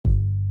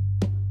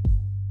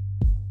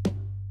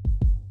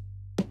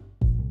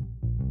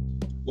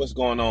What's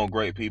going on,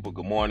 great people?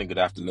 Good morning, good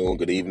afternoon,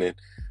 good evening,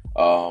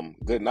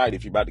 good night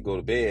if you're about to go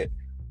to bed.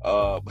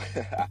 Uh,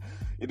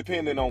 it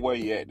depending on where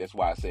you're at. That's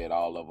why I said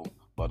all of them.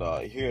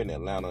 But here in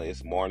Atlanta,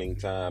 it's morning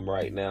time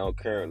right now,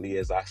 currently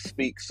as I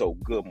speak. So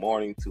good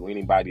morning to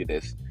anybody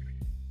that's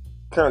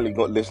currently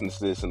listening to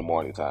this in the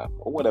morning time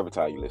or whatever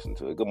time you listen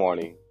to it. Good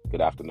morning,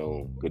 good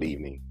afternoon, good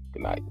evening,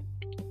 good night,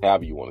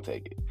 however you want to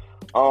take it.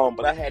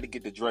 But I had to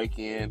get the Drake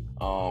in.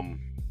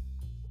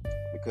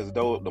 Because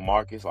though the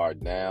markets are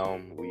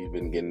down, we've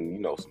been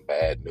getting, some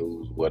bad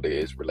news, whether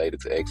it's related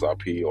to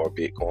XRP or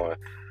Bitcoin.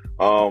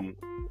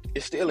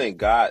 It's still in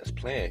God's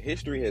plan.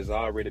 History has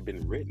already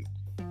been written.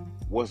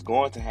 What's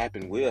going to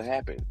happen will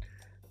happen.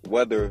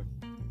 Whether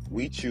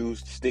we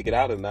choose to stick it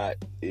out or not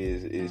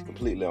is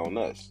completely on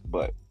us.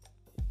 But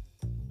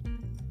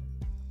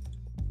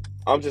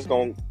I'm just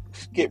going to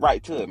get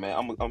right to it,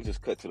 man. I'm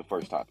just cut to the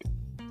first topic.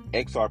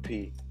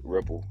 XRP,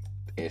 Ripple,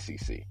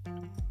 SEC.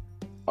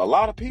 A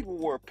lot of people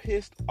were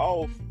pissed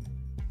off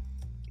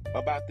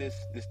about this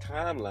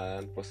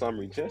timeline for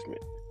summary judgment.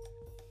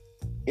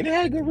 And it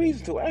had a good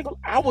reason to.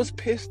 I was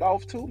pissed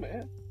off too,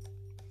 man.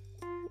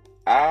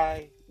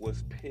 I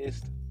was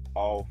pissed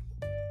off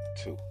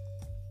too.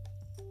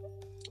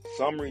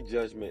 Summary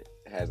judgment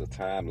has a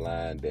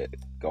timeline that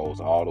goes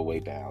all the way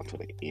down to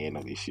the end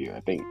of this year. I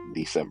think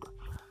December.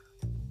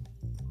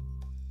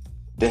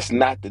 That's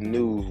not the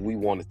news we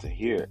wanted to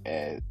hear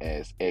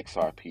as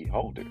XRP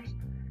holders.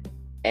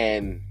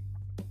 And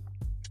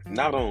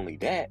not only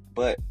that,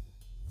 but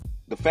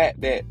the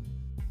fact that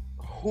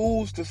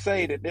who's to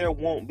say that there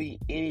won't be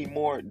any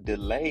more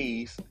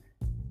delays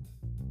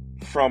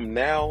from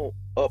now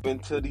up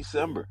until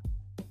December?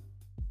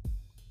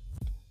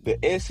 The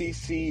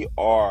SEC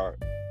are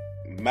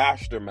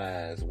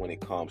masterminds when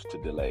it comes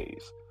to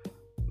delays.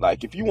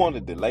 Like, if you want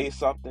to delay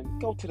something,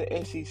 go to the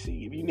SEC.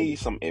 If you need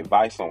some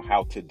advice on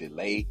how to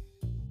delay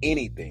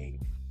anything,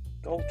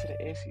 go to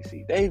the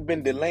SEC. They've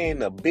been delaying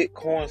the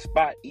Bitcoin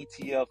spot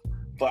ETF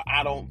for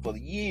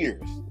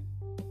years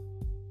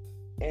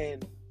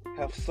and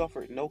have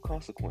suffered no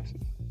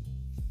consequences.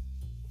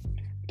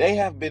 They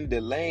have been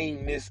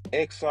delaying this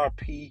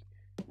XRP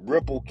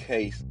Ripple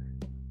case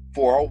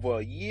for over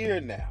a year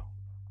now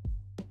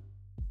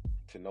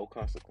to no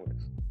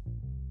consequence.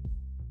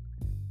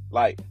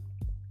 Like,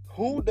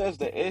 who does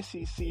the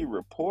SEC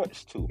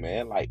reports to,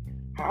 man? Like,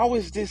 how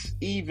is this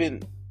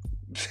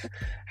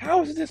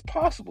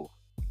possible?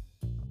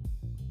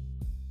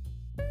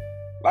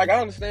 Like,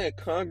 I understand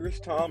Congress,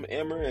 Tom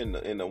Emmer,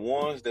 and the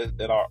ones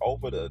that are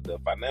over the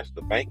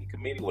banking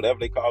committee, whatever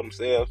they call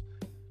themselves.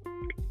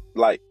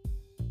 Like,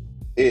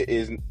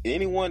 is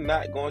anyone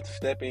not going to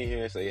step in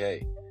here and say,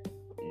 hey,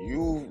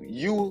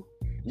 you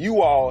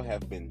all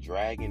have been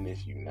dragging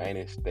this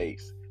United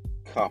States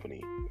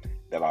company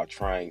that are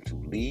trying to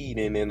lead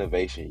in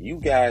innovation. You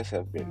guys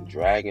have been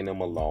dragging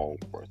them along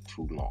for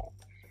too long.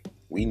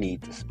 We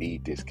need to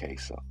speed this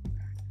case up.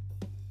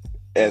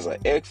 As an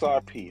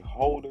XRP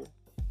holder,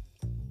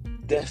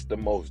 that's the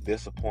most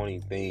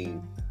disappointing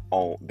thing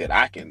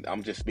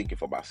I'm just speaking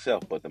for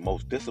myself, but the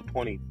most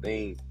disappointing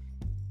thing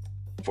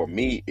for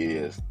me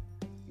is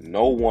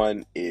no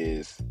one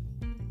is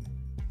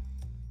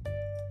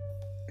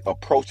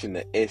approaching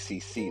the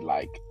SEC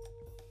like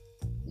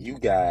you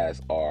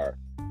guys are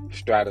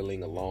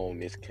straddling along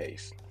this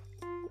case.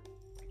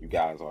 You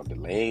guys are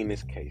delaying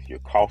this case. You're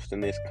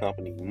costing this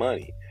company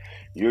money.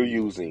 You're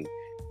using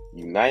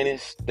United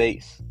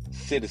States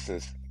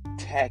citizens'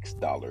 tax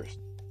dollars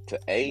to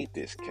aid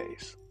this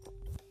case,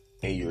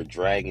 and you're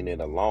dragging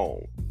it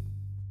along,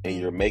 and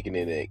you're making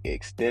it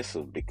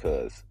extensive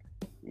because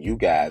you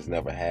guys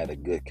never had a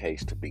good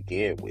case to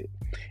begin with.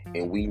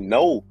 And we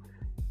know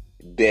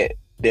that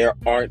there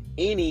aren't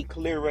any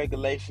clear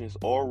regulations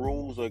or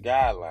rules or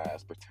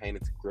guidelines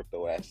pertaining to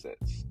crypto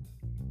assets.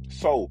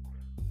 So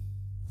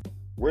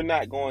we're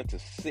not going to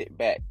sit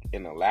back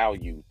and allow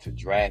you to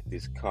drag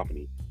this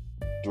company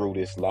through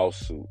this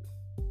lawsuit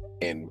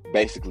and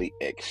basically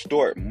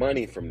extort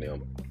money from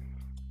them.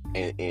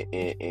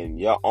 And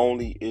your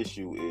only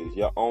issue is,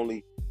 your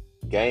only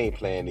game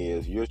plan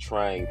is, you're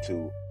trying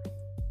to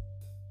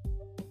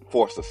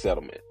force a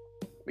settlement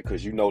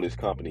because you know this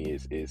company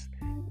is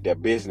their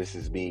business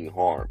is being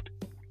harmed.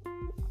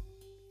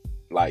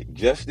 Like,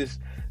 justice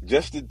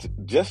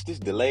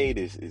delayed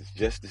is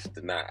justice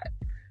denied.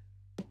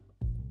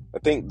 I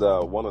think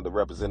one of the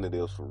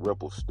representatives from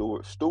Ripple,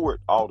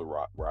 Stuart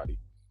Alderody,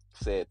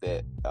 said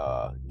that.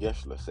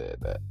 Gensler said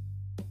that.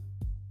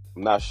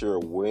 I'm not sure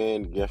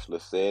when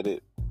Gensler said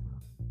it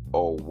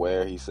or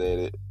where he said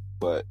it,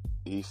 but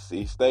he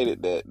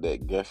stated that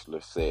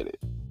Gensler said it.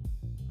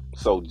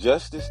 So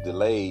justice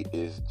delayed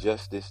is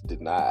justice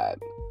denied.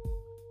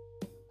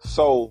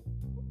 So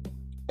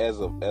as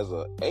a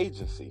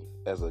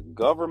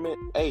government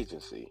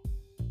agency,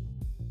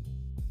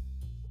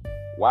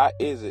 why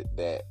is it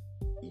that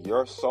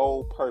your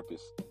sole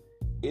purpose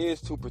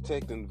is to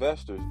protect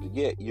investors, but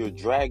yet you're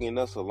dragging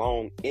us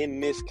along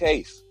in this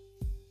case?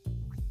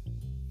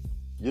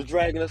 You're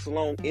dragging us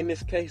along in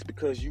this case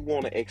because you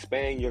want to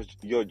expand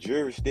your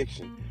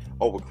jurisdiction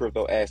over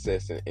crypto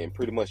assets and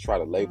pretty much try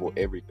to label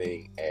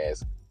everything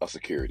as a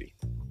security.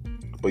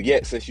 But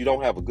yet, since you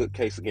don't have a good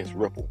case against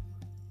Ripple,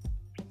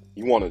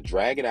 you want to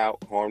drag it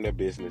out, harm their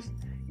business,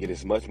 get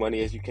as much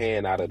money as you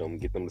can out of them,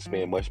 get them to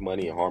spend much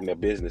money and harm their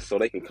business so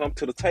they can come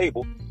to the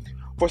table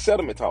for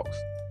settlement talks.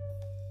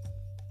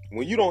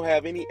 When you don't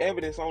have any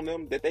evidence on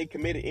them that they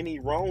committed any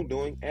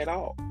wrongdoing at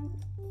all.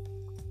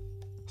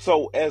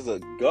 So as a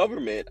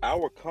government,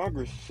 our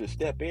Congress should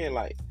step in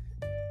like,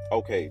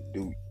 okay,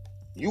 do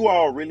you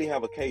all really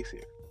have a case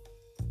here?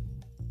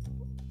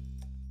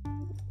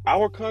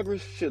 Our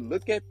Congress should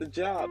look at the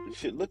job,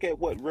 should look at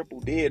what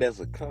Ripple did as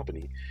a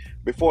company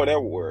before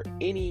there were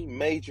any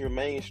major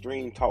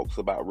mainstream talks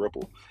about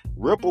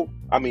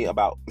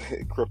about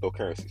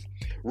cryptocurrencies.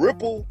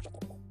 Ripple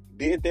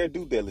did their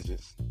due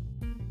diligence.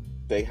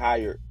 They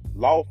hired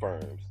law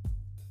firms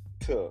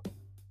to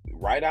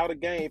write out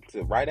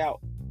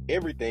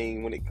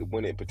everything when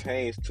it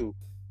pertains to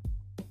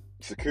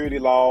security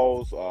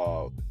laws,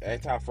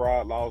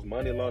 anti-fraud laws,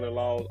 money laundering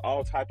laws,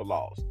 all type of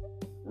laws.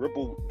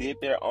 Ripple did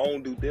their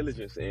own due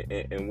diligence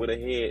and went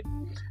ahead,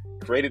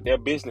 created their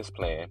business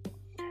plan,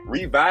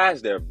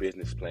 revised their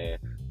business plan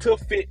to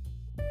fit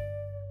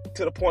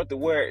to the point to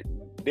where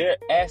their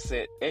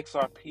asset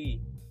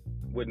XRP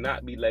would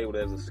not be labeled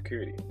as a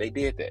security. They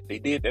did that. They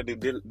did their due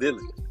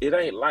diligence. It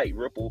ain't like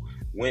Ripple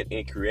went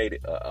and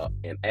created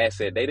an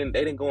asset. They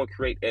didn't go and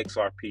create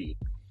XRP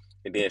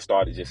and then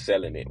started just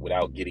selling it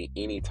without getting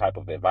any type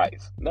of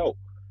advice. No,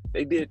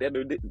 they did their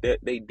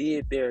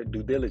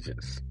due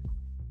diligence.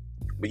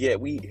 But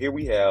yet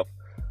we have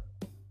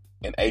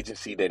an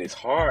agency that is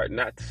hard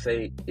not to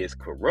say is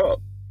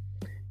corrupt,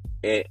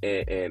 and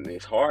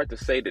it's hard to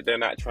say that they're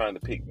not trying to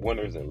pick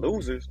winners and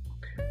losers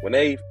when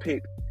they've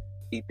picked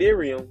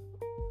Ethereum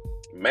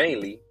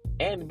mainly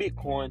and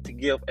Bitcoin to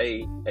give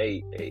a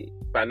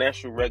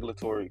financial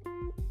regulatory,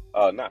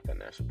 not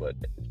financial, but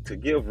to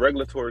give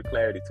regulatory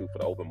clarity to for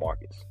the open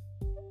markets.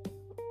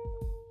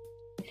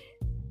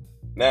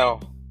 Now,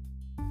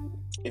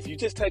 if you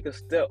just take a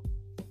step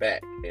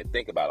back and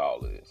think about all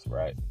of this,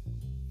 right?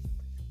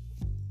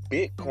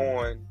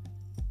 Bitcoin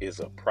is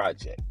a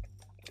project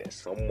that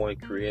someone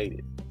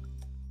created.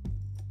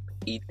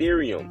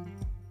 Ethereum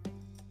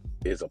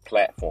is a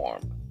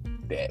platform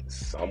that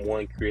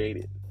someone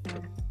created.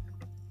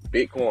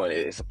 Bitcoin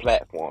is a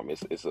platform.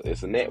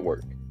 It's a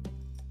network.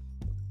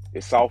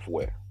 It's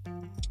software.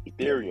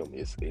 Ethereum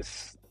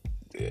is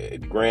the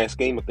grand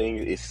scheme of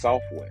things, it's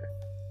software.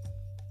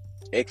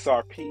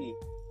 XRP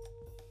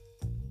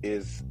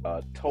is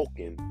a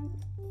token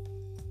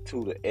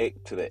to the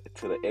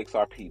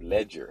XRP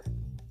ledger,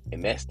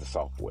 and that's the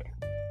software.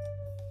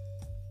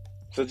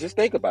 So just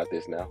think about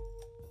this now.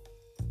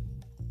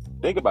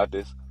 Think about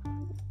this.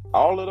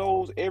 All of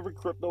those, every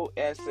crypto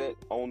asset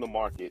on the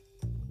market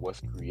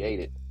was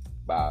created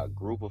by a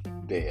group of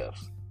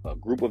devs, a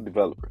group of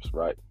developers,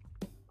 right?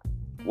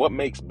 What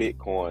makes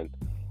Bitcoin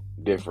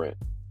different?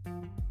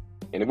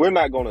 And we're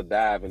not going to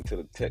dive into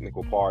the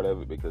technical part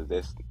of it because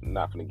that's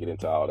not going to get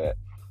into all that.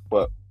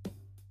 But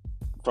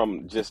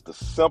from just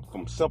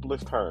from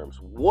simplest terms,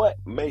 what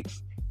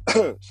makes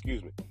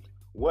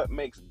what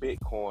makes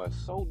Bitcoin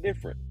so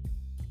different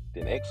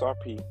than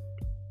XRP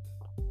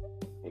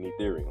and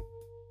Ethereum?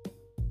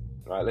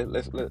 All right,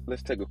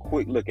 let's take a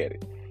quick look at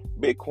it.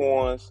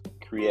 Bitcoin's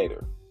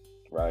creator,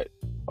 right?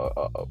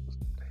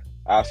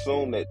 I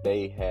assume that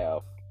they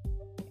have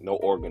no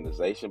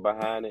organization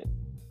behind it.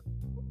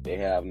 They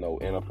have no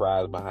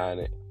enterprise behind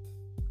it.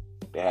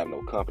 They have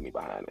no company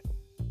behind it.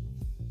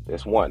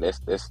 That's one. That's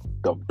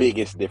the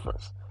biggest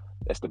difference.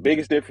 That's the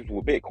biggest difference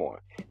with Bitcoin.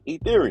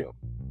 Ethereum,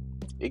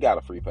 it got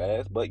a free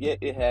pass, but yet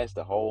it has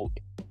the whole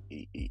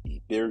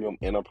Ethereum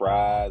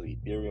enterprise,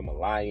 Ethereum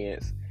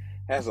alliance,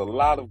 has a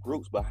lot of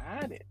groups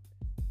behind it.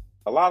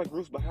 A lot of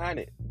groups behind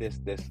it that's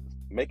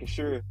making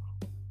sure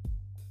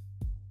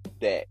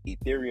that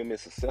Ethereum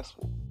is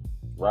successful,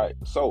 right?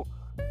 So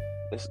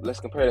let's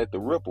compare that to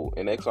Ripple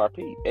and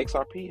XRP.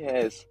 XRP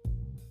has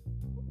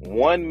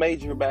one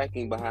major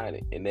backing behind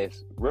it, and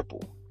that's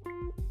Ripple.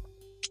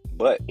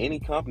 But any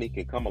company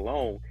can come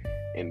along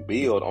and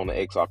build on the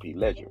XRP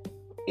ledger.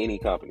 Any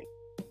company,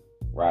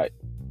 right?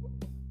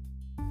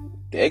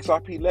 The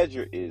XRP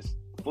ledger is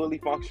fully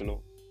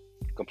functional,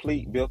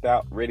 complete, built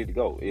out, ready to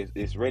go.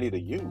 It's ready to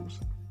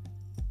use.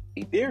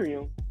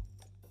 Ethereum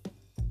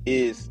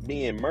is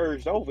being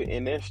merged over,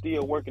 and they're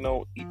still working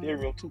on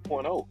Ethereum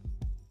 2.0.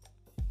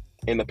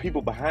 And the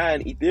people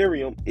behind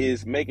Ethereum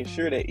is making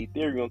sure that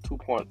Ethereum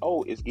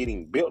 2.0 is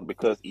getting built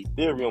because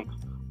Ethereum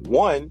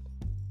 1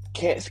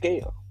 can't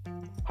scale.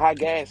 High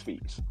gas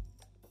fees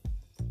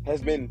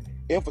has been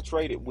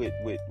infiltrated with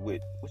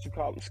what you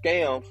call them,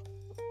 scams.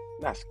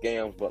 Not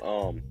scams, but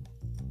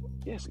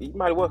yes, you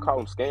might well call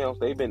them scams.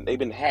 They've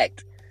been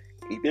hacked.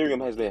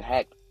 Ethereum has been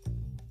hacked.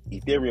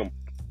 Ethereum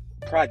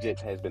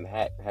projects have been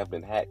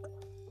hacked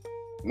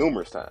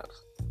numerous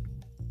times.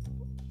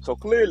 So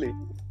clearly,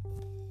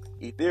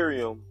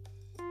 Ethereum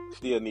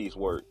still needs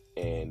work.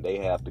 and they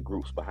have the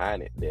groups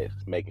behind it that's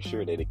making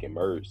sure that it can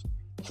merge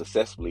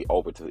successfully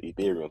over to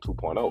Ethereum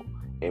 2.0.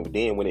 And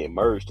then when it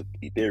merged to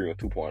Ethereum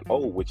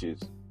 2.0,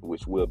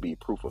 which will be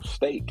proof of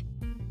stake,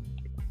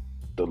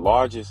 the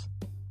largest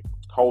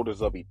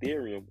holders of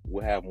Ethereum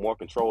will have more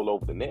control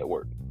over the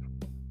network.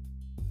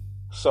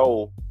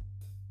 So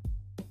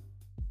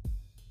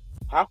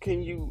how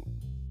can you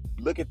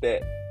look at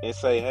that and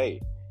say,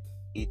 hey,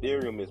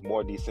 Ethereum is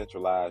more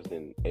decentralized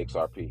than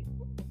XRP?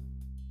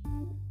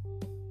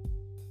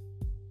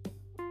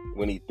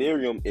 When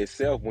Ethereum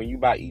itself, when you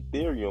buy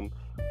Ethereum,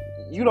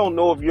 you don't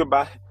know if you're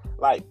buying,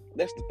 like,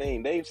 that's the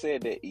thing. They've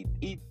said that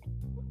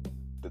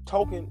the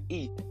token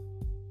ETH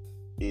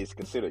is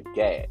considered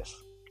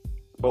gas.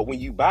 But when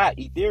you buy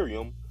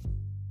Ethereum,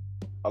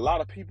 a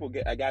lot of people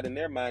got in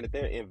their mind that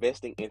they're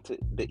investing into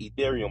the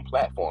Ethereum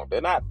platform.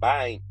 They're not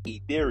buying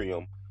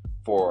Ethereum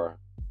for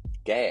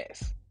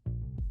gas.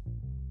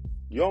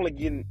 You're only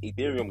getting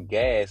Ethereum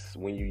gas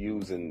when you're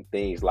using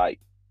things like,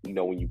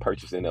 when you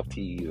purchase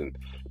NFTs and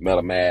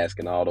MetaMask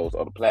and all those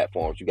other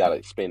platforms, you got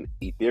to spend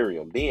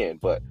Ethereum then.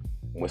 But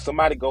when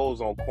somebody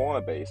goes on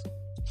Coinbase,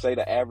 say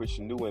the average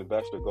new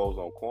investor goes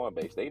on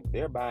Coinbase,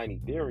 they're buying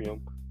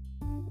Ethereum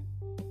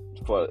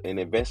for an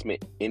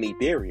investment in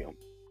Ethereum,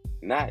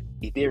 not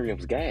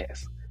Ethereum's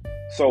gas.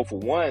 So for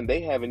one,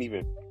 they haven't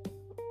even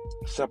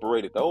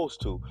separated those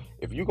two.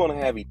 If you're going to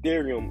have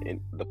Ethereum and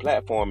the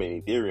platform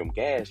and Ethereum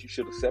gas, you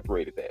should have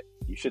separated that.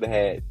 You should have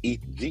had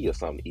ETH or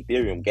something,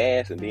 Ethereum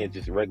gas, and then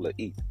just regular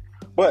ETH.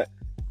 But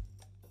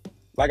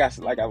like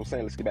I was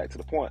saying, let's get back to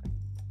the point.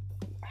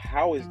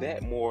 How is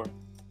that more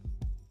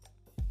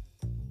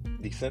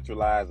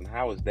decentralized, and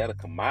how is that a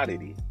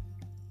commodity?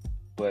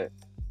 But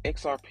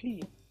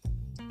XRP,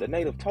 the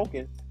native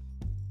token,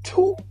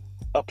 to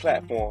a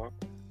platform,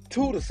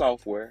 to the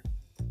software,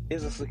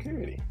 is a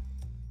security.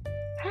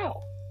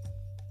 How?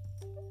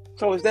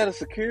 So is that a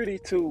security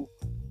to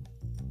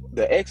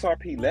the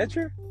XRP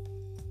ledger?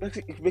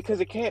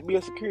 Because it can't be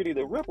a security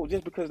to Ripple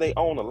just because they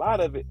own a lot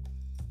of it.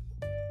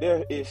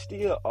 There is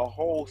still a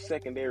whole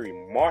secondary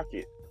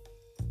market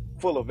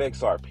full of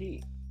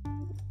XRP.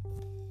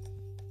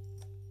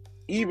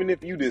 Even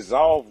if you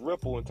dissolve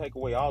Ripple and take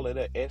away all of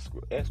that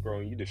escrow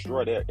and you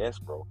destroy their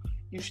escrow,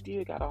 you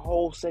still got a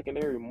whole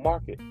secondary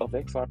market of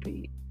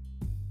XRP.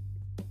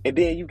 And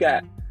then you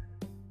got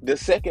the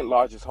second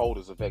largest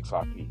holders of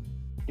XRP.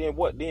 Then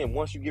what? Then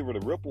once you get rid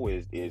of Ripple,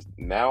 is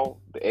now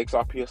the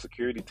XRP a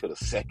security to the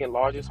second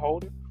largest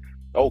holder?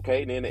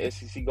 Okay, then the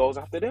SEC goes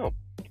after them.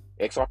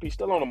 XRP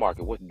still on the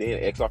market. What then?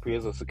 XRP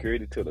is a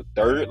security to the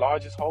third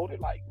largest holder?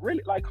 Like,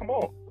 really? Like, come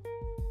on.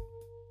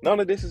 None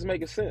of this is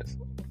making sense.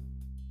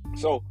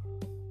 So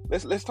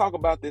let's talk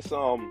about this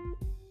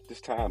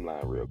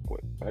timeline real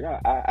quick.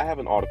 I have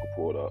an article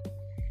pulled up,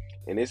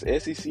 and it's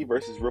SEC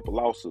versus Ripple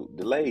lawsuit,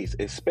 delays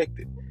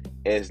expected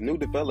as new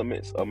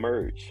developments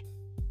emerge.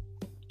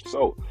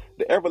 So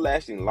the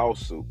everlasting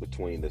lawsuit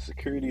between the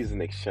Securities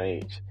and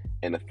Exchange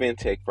and the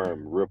fintech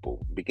firm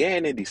Ripple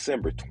began in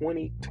December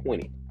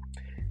 2020.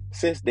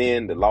 Since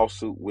then, the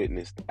lawsuit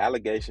witnessed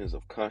allegations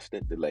of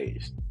constant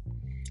delays.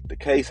 The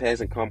case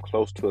hasn't come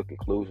close to a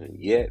conclusion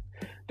yet.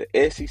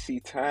 The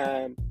SEC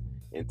time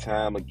and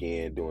time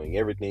again doing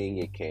everything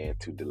it can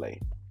to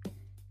delay.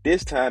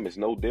 This time is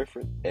no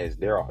different, as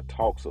there are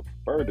talks of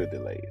further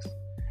delays.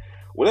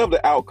 Whatever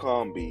the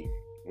outcome be,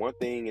 one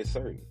thing is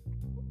certain.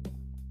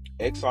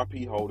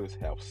 XRP holders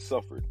have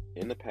suffered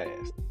in the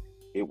past.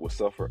 It will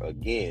suffer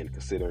again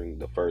considering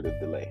the further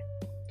delay.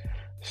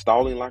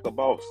 Stalling like a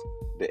boss,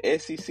 the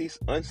SEC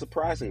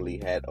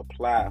unsurprisingly had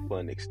applied for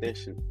an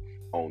extension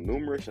on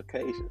numerous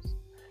occasions.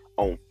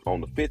 On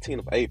the 15th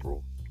of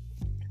April,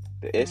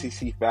 the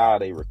SEC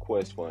filed a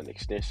request for an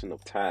extension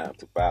of time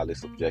to file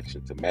its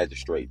objection to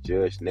Magistrate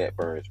Judge Nat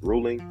Burns'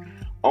 ruling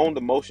on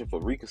the motion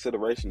for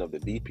reconsideration of the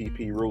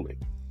DPP ruling.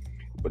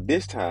 But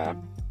this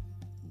time,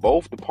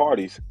 both the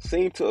parties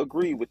seem to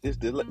agree with this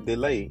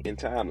delay in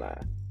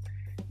timeline.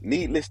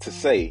 Needless to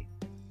say,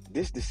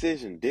 this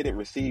decision didn't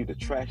receive the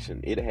traction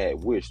it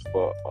had wished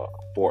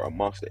for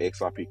amongst the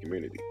XRP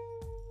community.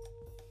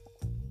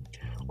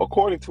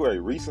 According to a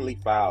recently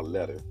filed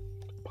letter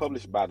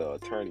published by the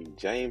attorney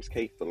James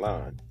K.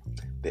 Fallon,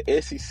 the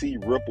SEC,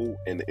 Ripple,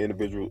 and the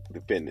individual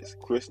defendants,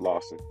 Chris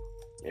Lawson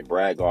and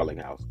Brad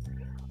Garlinghouse,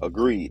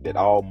 agreed that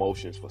all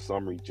motions for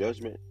summary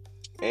judgment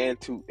and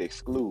to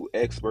exclude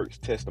experts'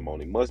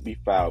 testimony must be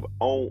filed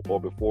on or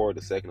before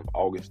the 2nd of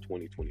August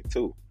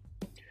 2022.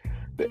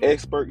 The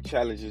expert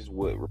challenges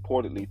would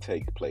reportedly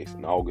take place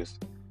in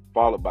August,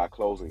 followed by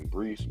closing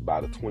briefs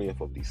by the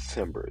 20th of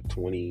December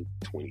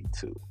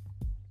 2022.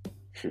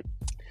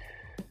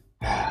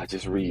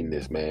 Just reading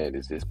this,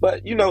 man,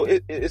 but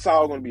it's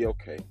all going to be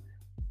okay.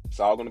 It's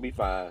all going to be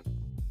fine.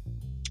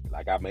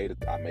 Like I made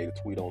a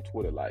tweet on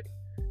Twitter, like,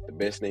 the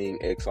best thing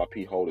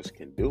XRP holders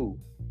can do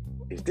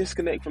is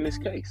disconnect from this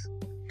case.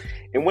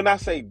 And when I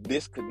say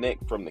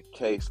disconnect from the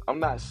case, I'm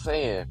not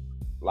saying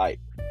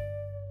like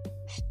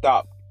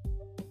stop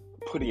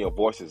putting your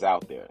voices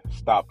out there,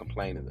 stop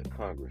complaining to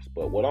Congress.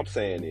 But what I'm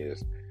saying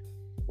is,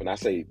 when I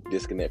say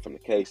disconnect from the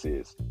case,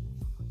 is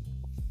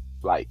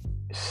like,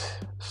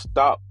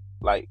 stop.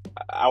 Like,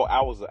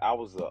 I was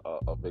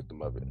a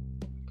victim of it.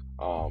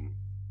 Um,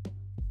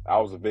 I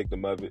was a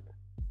victim of it.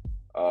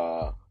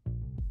 Uh,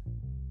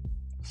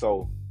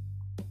 so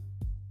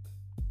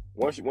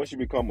once you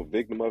become a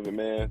victim of it,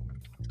 man.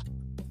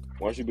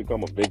 Once you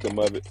become a victim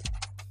of it,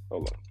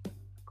 hold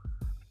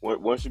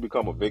on. Once you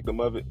become a victim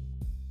of it,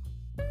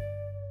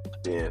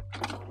 then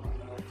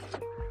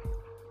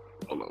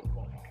hold on.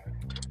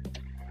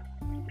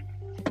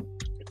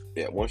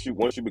 Yeah, once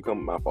you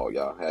become, my fault,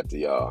 y'all. Had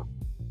to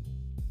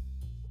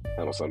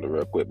handle something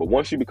real quick. But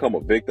once you become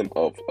a victim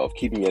of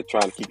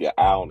trying to keep your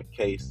eye on the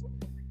case,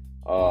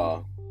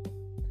 uh,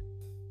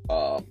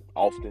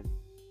 often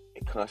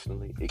and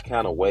constantly, it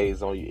kind of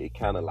weighs on you. It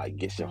kind of like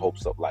gets your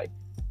hopes up. Like,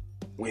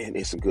 when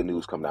is some good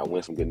news coming out?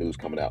 When some good news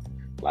coming out?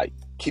 Like,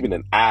 keeping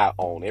an eye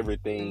on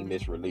everything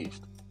that's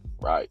released,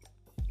 right?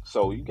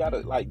 So you gotta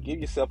like give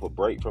yourself a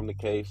break from the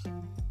case.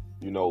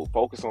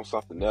 Focus on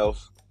something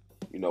else.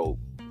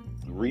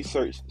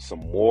 Research some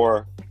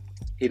more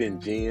hidden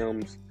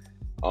gems.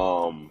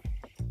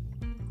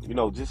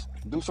 Just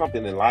do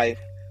something in life.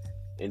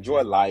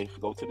 Enjoy life.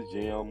 Go to the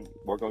gym.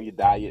 Work on your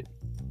diet.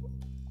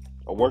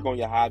 Or work on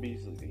your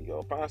hobbies.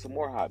 Find some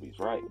more hobbies,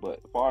 right? But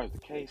as far as the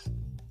case,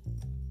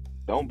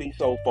 don't be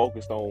so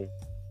focused on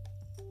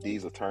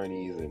these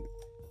attorneys and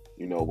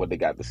what they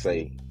got to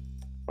say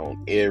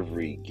on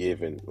every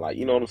given, like,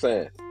 you know what I'm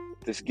saying?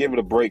 Just give it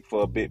a break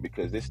for a bit,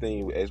 because this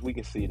thing, as we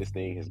can see, this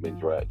thing has been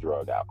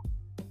drug out.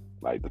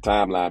 Like, the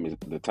timeline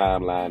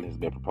has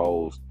been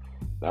proposed.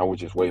 Now we're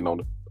just waiting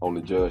on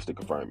the judge to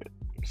confirm it.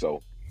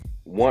 So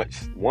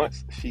once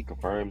she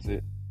confirms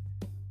it,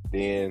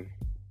 then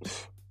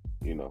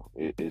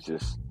it's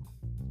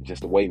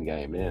just a waiting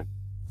game, man.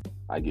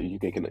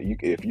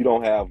 If you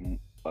don't have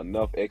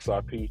enough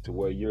XRP to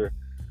where you're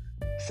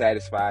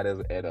satisfied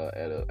at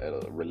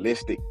a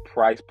realistic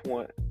price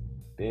point,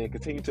 then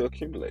continue to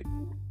accumulate,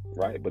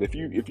 right? But if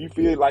you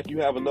feel like you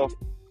have enough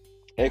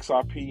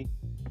XRP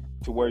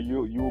to where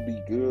you'll be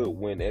good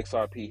when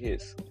XRP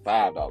hits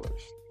 $5,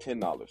 $10,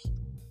 $20,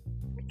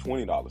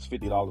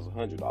 $50,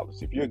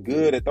 $100. If you're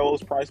good at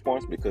those price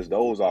points, because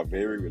those are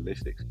very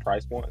realistic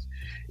price points,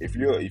 if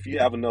you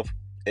have enough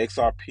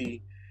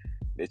XRP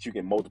that you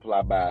can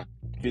multiply by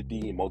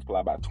 50 and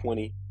multiply by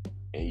 20,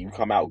 and you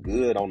come out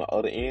good on the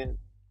other end,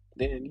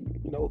 then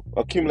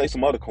accumulate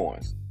some other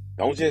coins.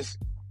 Don't just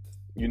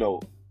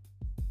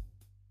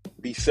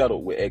be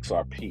settled with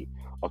XRP.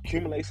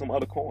 Accumulate some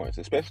other coins,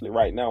 especially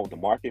right now with the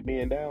market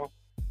being down.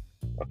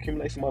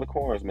 Accumulate some other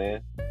coins,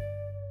 man.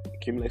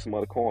 Accumulate some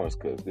other coins,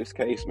 because this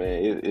case,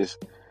 man, it's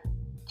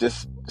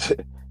just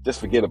just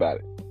forget about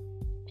it.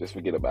 Just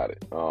forget about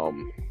it.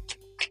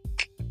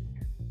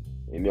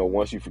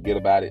 Once you forget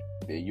about it,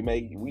 then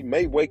we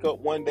may wake up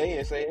one day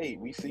and say, hey,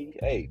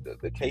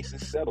 the case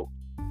is settled.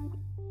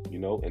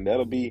 And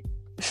that'll be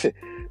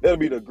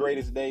the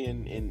greatest day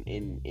in.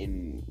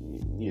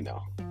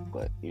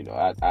 But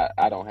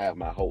I don't have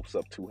my hopes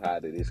up too high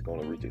that it's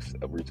going to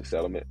reach a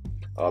settlement.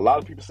 A lot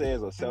of people say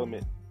a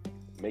settlement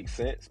makes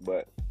sense,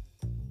 but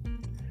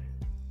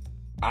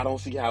I don't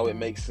see how it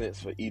makes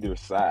sense for either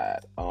side.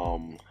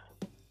 I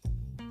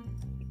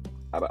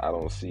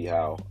don't see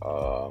how,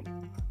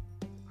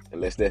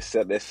 unless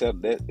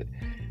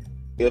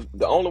if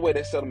the only way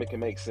that settlement can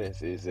make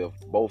sense is if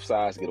both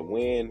sides get a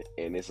win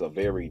and it's a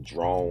very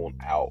drawn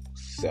out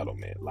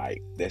settlement.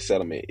 Like, that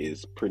settlement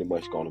is pretty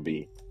much going to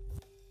be,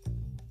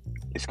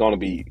 it's going to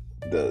be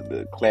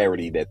the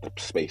clarity that the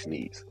space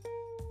needs.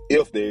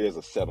 If there is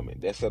a settlement,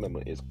 that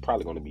settlement is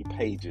probably going to be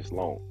pages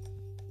long,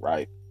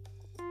 right?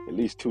 At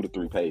least 2 to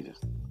 3 pages.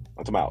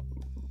 I'm talking about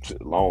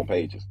long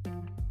pages.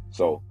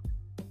 So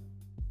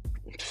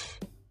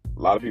a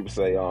lot of people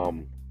say,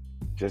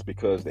 just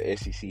because the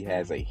SEC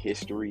has a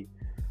history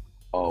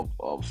of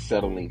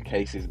settling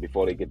cases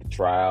before they get to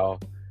trial,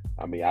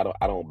 I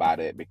don't buy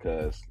that,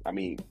 because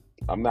I'm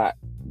not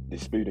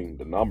disputing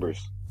the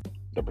numbers,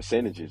 the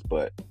percentages,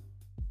 but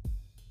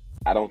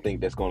I don't think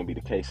that's going to be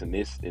the case in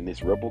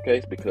this Ripple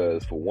case,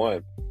 because, for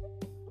one,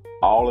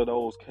 all of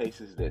those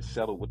cases that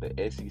settled with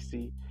the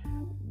SEC,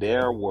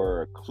 there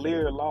were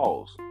clear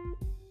laws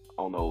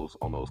on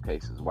those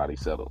cases while they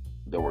settled.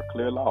 There were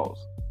clear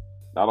laws.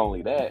 Not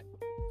only that,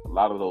 a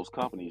lot of those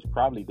companies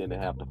probably didn't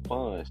have the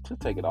funds to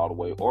take it all the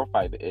way or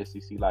fight the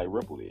SEC like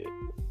Ripple did,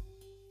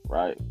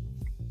 right?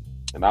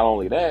 And not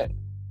only that,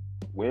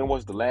 when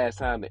was the last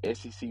time the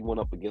SEC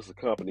went up against a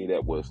company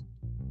that was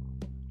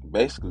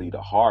basically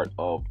the heart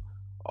of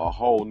a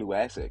whole new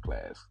asset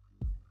class?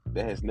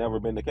 That has never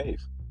been the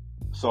case.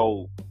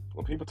 So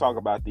when people talk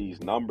about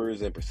these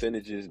numbers and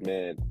percentages,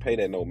 man, pay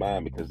that no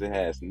mind, because it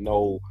has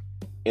no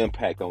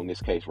impact on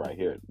this case right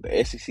here.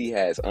 The SEC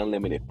has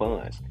unlimited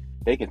funds.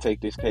 They can take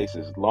this case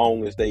as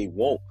long as they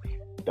want.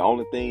 The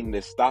only thing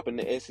that's stopping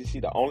the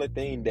SEC, the only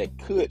thing that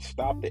could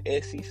stop the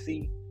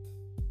SEC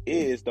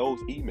is those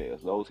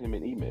emails, those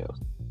hidden emails.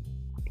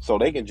 So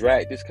they can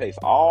drag this case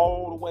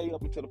all the way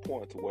up until the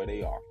point to where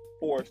they are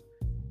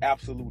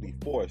absolutely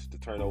forced to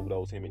turn over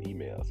those hidden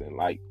emails. And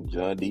like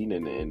John Dean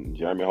and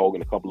Jeremy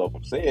Hogan, a couple of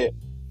them said,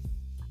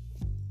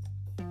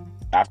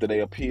 After they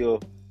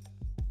appeal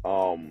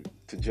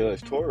to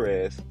Judge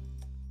Torres,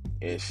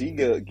 and she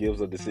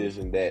gives a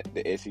decision that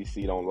the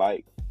SEC don't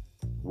like,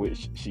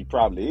 which she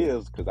probably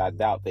is, because I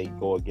doubt they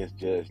go against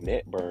Judge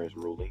Netburn's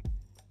ruling.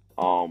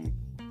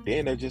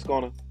 Then they're just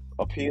gonna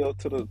appeal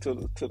to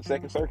the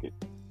Second Circuit.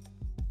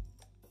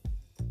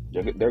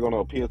 They're gonna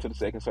appeal to the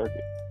Second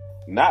Circuit,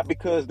 not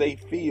because they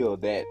feel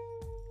that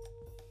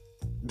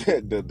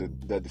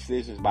the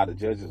decisions by the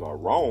judges are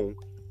wrong,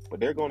 but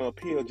they're gonna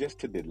appeal just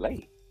to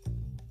delay.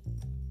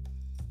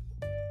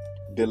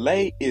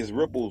 Delay is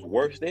Ripple's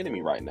worst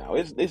enemy right now.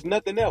 It's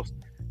nothing else.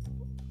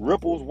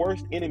 Ripple's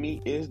worst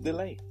enemy is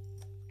delay.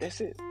 That's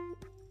it.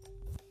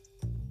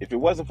 If it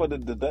wasn't for the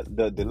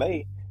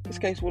delay, this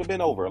case would have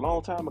been over a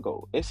long time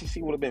ago.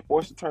 SEC would have been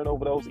forced to turn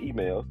over those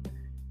emails.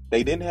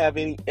 They didn't have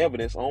any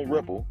evidence on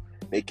Ripple.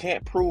 They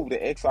can't prove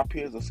that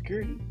XRP is a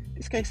security.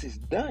 This case is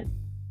done.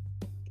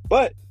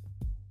 But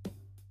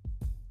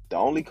the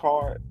only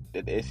card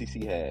that the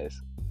SEC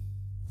has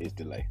is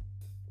delay.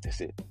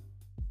 That's it.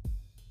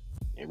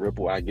 And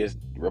Ripple, I guess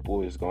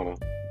Ripple is gonna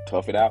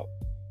tough it out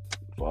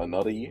for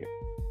another year.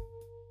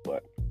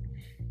 But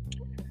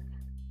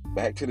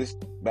back to this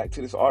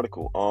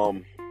article.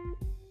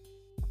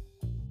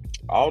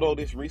 Although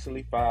this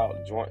recently filed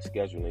joint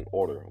scheduling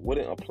order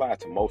wouldn't apply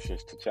to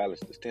motions to challenge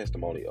the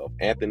testimony of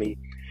Anthony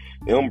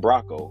M.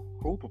 Bracco,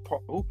 who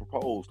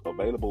proposed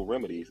available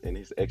remedies in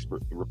his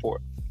expert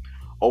report.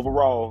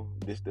 Overall,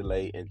 this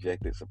delay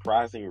injected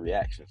surprising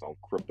reactions on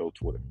crypto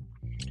Twitter.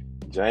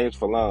 James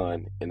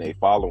Fallon, in a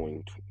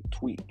following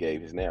tweet,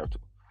 gave his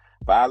narrative.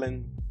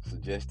 Fallon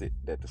suggested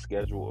that the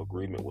schedule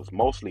agreement was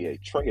mostly a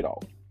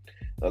trade-off.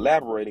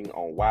 Elaborating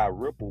on why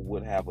Ripple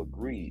would have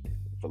agreed,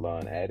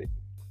 Fallon added.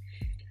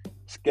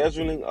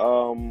 Scheduling,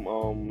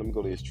 let me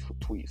go to his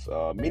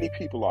tweets. Many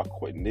people are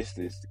quitting. This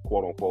is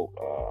quote unquote,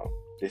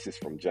 this is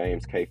from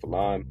James K.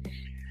 Fallon.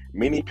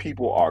 Many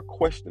people are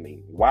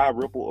questioning why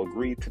Ripple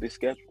agreed to this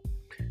schedule.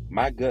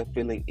 My gut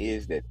feeling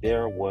is that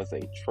there was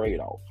a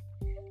trade-off.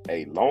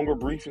 A longer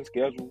briefing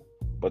schedule,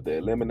 but the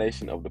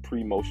elimination of the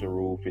pre-motion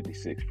Rule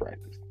 56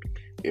 practice.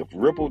 If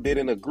Ripple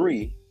didn't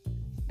agree,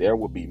 there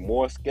would be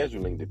more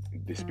scheduling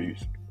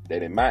disputes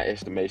that, in my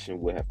estimation,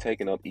 would have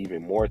taken up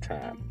even more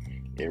time,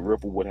 and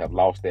Ripple would have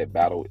lost that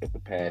battle if the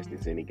past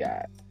is any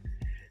guide.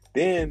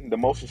 Then the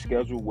motion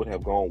schedule would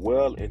have gone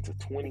well into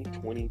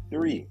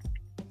 2023.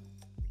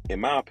 In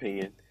my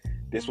opinion,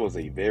 this was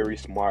a very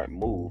smart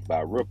move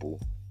by Ripple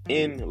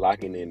in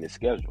locking in the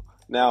schedule.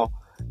 Now,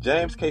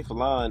 James K.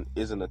 Fallon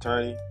is an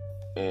attorney,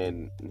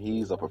 and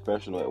he's a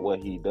professional at what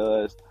he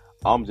does.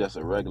 I'm just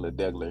a regular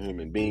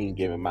human being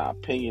giving my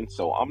opinion,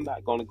 so I'm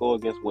not going to go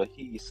against what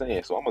he's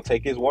saying. So I'm going to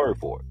take his word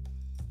for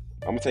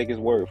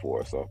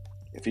it. So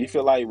if he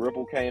feel like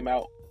Ripple came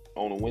out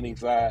on the winning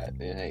side,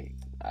 then hey,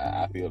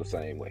 I feel the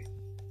same way.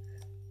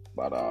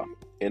 But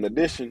in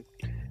addition,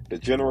 the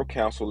general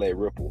counsel at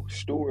Ripple,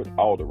 Stuart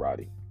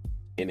Alderati,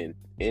 in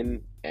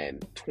an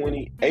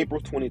April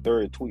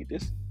 23rd tweet,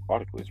 this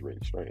article is really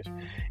strange.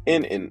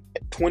 In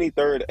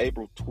 23rd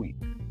April tweet,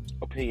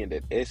 opinion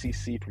that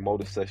SEC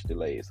promoted such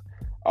delays,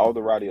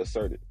 Alderati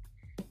asserted,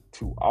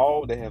 "To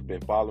all that have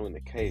been following the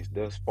case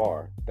thus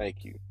far,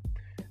 thank you.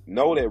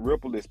 Know that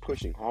Ripple is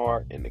pushing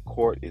hard and the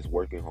court is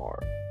working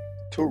hard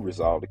to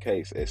resolve the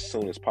case as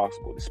soon as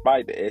possible,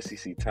 despite the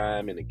SEC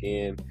time and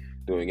again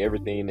doing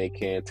everything they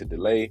can to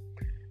delay."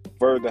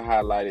 Further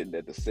highlighted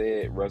that the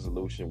said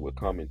resolution would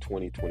come in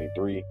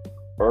 2023,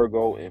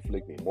 ergo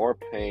inflicting more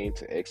pain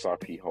to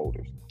XRP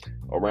holders.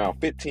 Around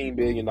 $15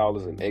 billion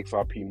in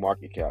XRP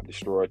market cap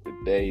destroyed the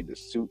day the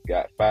suit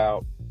got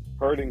filed,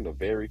 hurting the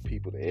very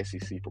people the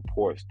SEC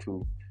purports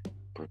to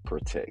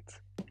protect.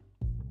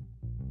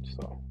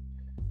 So,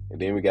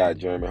 and then we got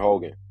Jeremy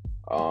Hogan.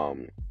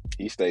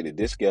 He stated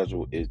this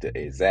schedule is the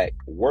exact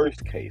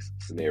worst case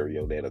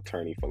scenario that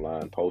attorney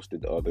Fallon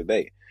posted the other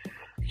day.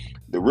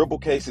 The Ripple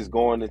case is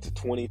going into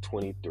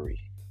 2023.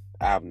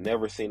 I've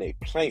never seen a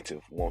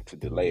plaintiff want to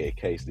delay a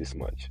case this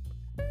much.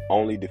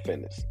 Only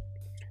defendants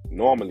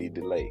normally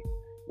delay.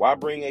 Why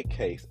bring a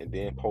case and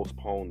then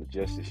postpone the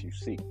justice you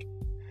seek?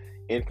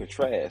 In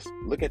contrast,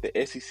 look at the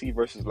SEC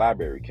versus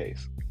Library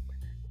case.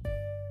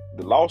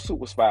 The lawsuit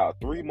was filed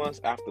 3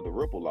 months after the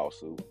Ripple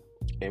lawsuit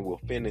and will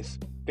finish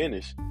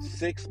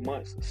 6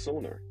 months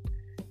sooner.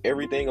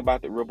 Everything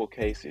about the Ripple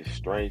case is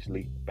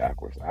strangely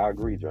backwards. I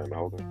agree, Jeremy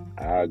Hogan.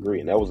 I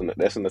agree. And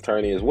that's an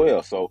attorney as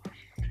well. So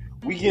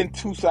we getting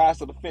two sides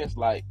of the fence.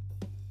 Like,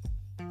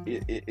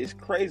 it's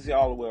crazy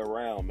all the way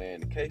around,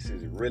 man. The case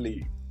is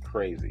really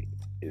crazy.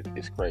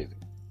 It's crazy.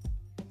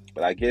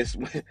 But I guess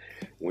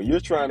when you're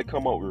trying to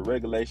come up with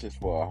regulations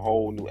for a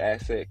whole new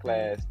asset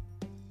class,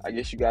 I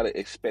guess you got to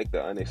expect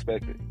the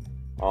unexpected.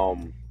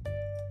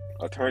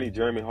 Attorney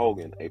Jeremy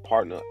Hogan, a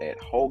partner at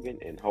Hogan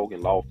 &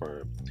 Hogan Law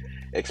Firm,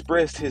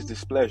 expressed his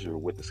displeasure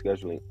with the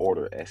scheduling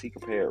order as he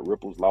compared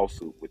Ripple's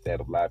lawsuit with that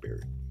of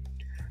Library.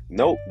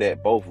 Note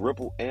that both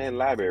Ripple and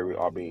Library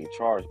are being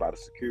charged by the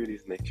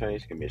Securities and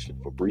Exchange Commission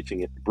for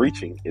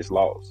breaching its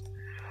laws.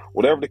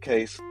 Whatever the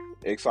case,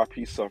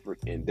 XRP suffered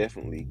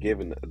indefinitely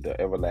given the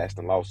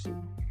everlasting lawsuit.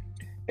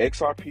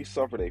 XRP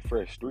suffered a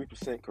fresh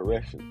 3%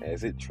 correction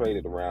as it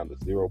traded around the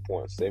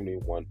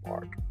 0.71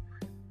 mark.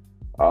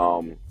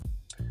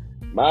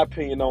 My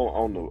opinion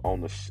on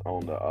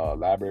the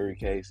library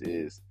case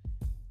is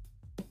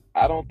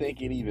I don't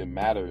think it even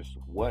matters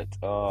what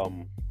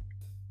the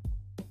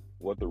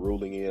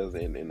ruling is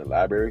in the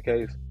library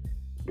case,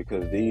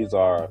 because these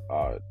are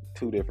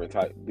two different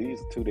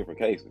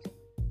cases,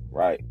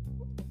 right?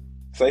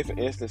 Say for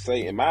instance,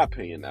 in my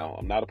opinion, now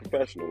I'm not a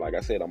professional, like I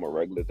said, I'm a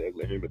regular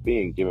human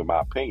being giving my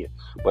opinion,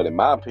 but in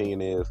my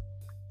opinion is,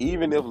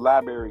 even if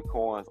library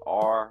coins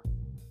are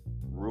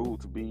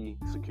ruled to be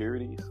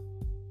securities,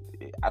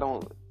 I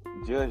don't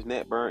Judge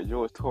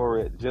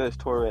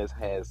Torres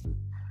has,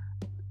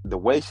 the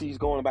way she's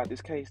going about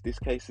this case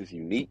is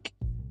unique.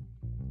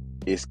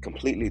 It's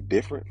completely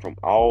different from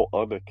all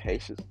other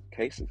cases.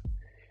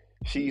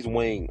 She's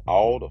weighing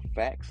all the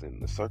facts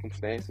and the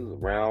circumstances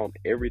around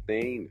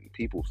everything and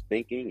people's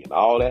thinking and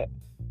all that.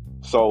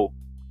 So,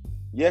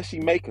 yes, she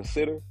may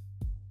consider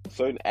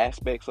certain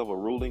aspects of a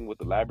ruling with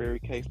the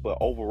library case, but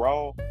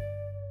overall,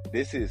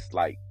 this is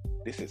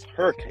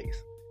her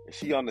case. And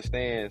she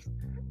understands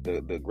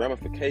the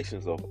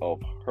ramifications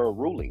of her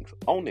rulings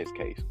on this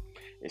case.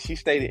 And she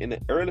stated in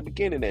the early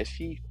beginning that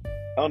she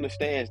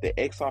understands that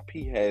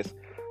XRP has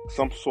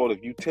some sort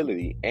of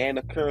utility and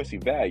a currency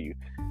value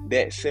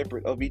that's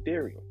separate of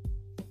Ethereum.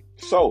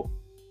 So,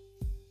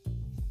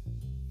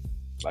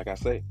 like I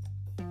say,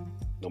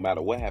 no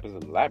matter what happens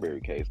in the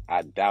library case,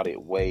 I doubt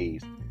it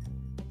weighs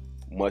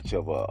much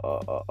of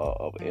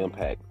an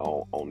impact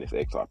on this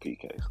XRP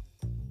case,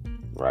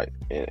 right?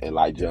 And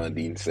like John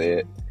Dean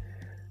said,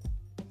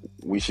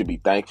 we should be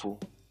thankful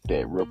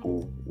that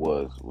Ripple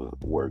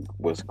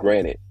was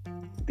granted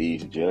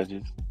these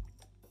judges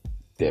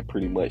that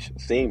pretty much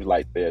seems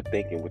like they're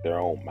thinking with their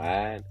own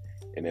mind,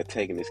 and they're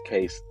taking this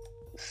case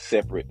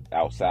separate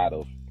outside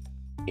of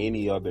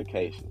any other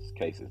cases.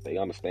 They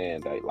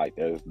understand that like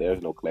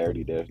there's no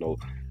clarity, there's no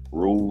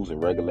rules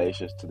and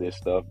regulations to this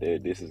stuff.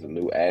 This is a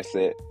new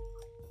asset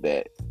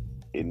that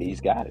it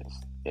needs guidance,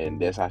 and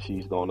that's how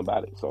she's going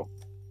about it. So,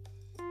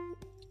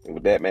 and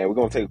with that, man, we're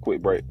gonna take a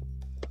quick break.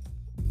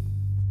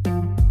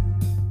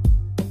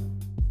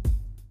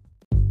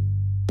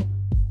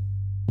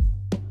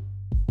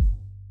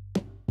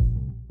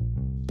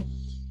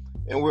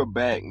 And we're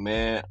back,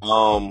 man.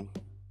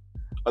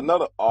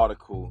 Another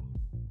article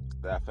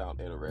that I found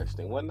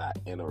interesting. Well, not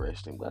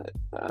interesting, but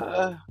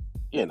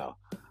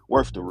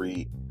worth to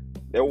read.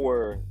 There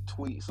were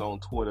tweets on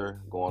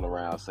Twitter going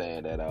around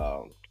saying that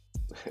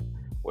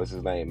what's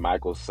his name,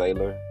 Michael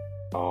Saylor.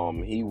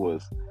 He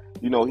was,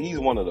 he's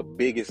one of the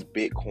biggest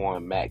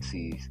Bitcoin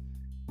maxis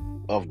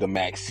of the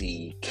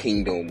maxi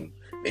kingdom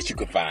that you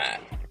could find,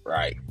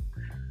 right?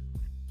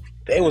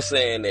 They were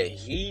saying that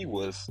he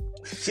was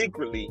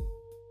secretly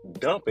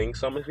dumping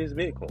some of his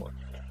Bitcoin,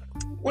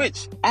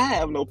 which I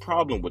have no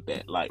problem with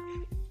that. Like,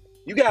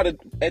 you gotta,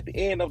 at the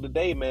end of the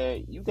day,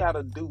 man, you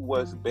gotta do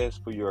what's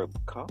best for your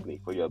company,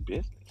 for your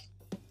business.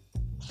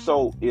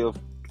 So if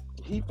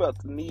he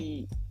felt the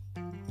need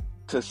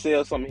to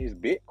sell some of his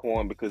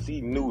Bitcoin because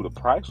he knew the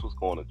price was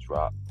going to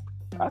drop,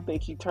 I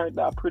think he turned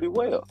out pretty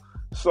well.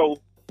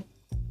 So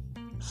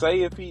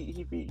say if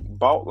he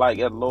bought like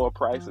at a lower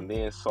price and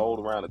then sold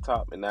around the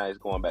top, and now he's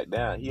going back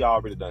down, he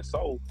already done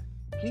sold,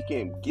 he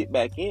can get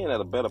back in at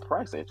a better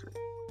price entry.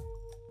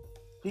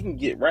 He can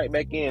get right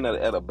back in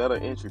at a better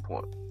entry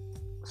point.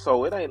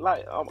 So it ain't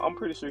like, I'm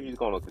pretty sure he's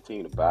going to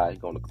continue to buy. He's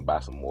going to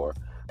buy some more.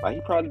 Like,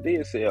 he probably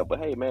did sell, but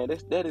hey, man,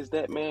 that is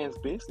that man's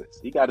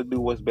business. He got to do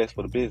what's best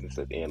for the business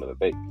at the end of the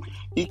day.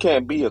 He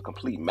can't be a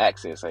complete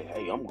maxi and say,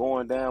 hey, I'm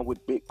going down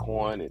with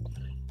Bitcoin and,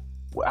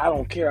 well, I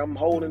don't care. I'm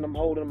holding.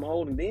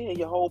 Then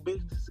your whole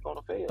business is going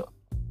to fail.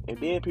 And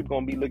then people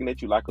going to be looking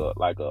at you like a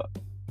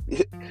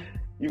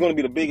you're going to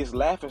be the biggest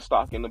laughing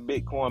stock in the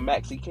Bitcoin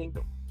maxi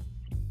kingdom.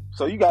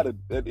 So you got to,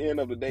 at the end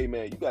of the day,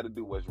 man, you got to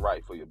do what's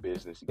right for your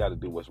business. You got to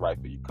do what's right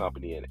for your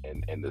company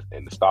and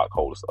the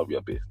stockholders of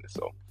your business.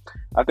 So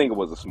I think it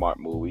was a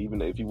smart move.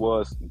 Even if he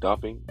was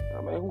dumping,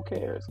 I mean, who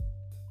cares?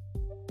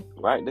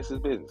 Right? This is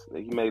business.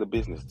 He made a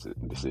business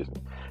decision.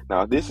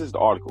 Now, this is the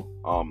article.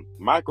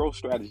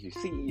 MicroStrategy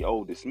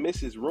CEO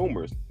dismisses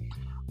rumors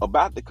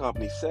about the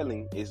company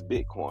selling its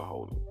Bitcoin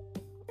holding.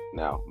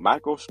 Now,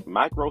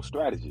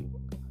 MicroStrategy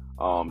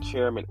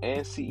Chairman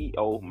and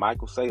CEO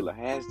Michael Saylor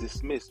has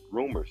dismissed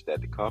rumors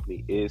that the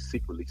company is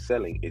secretly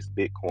selling its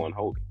Bitcoin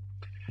holding.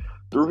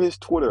 Through his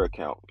Twitter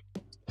account,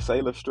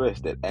 Saylor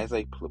stressed that as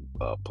a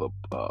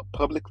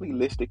publicly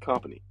listed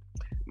company,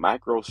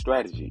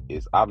 MicroStrategy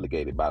is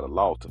obligated by the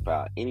law to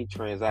file any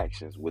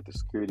transactions with the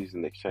Securities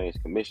and Exchange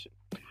Commission.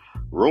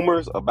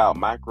 Rumors about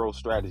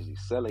MicroStrategy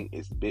selling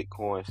its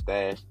Bitcoin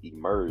stash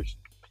emerged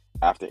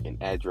after an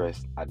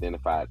address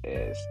identified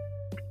as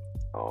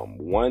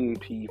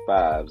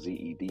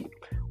 1P5ZED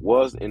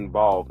was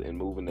involved in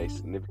moving a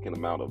significant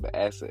amount of the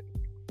asset.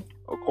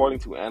 According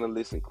to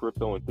analysts and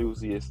crypto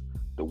enthusiasts,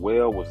 the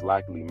whale was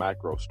likely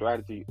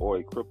MicroStrategy or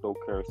a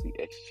cryptocurrency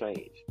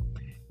exchange.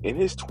 In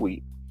his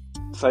tweet,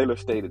 Saylor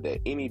stated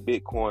that any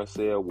Bitcoin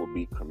sale will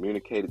be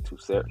communicated to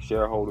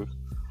shareholders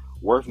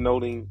Worth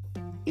noting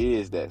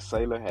is that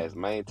Saylor has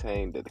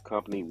maintained that the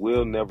company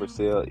will never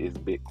sell its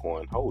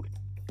Bitcoin holding.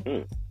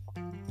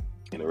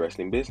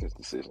 Interesting business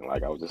decision,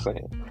 like I was just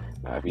saying.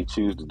 Now, if he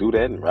chooses to do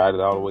that and ride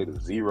it all the way to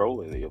zero,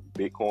 and if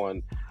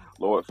Bitcoin,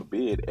 Lord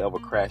forbid, ever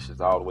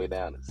crashes all the way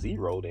down to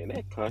zero, then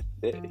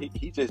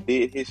he just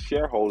did his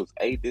shareholders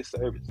a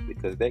disservice,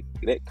 because that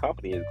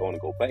company is going to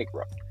go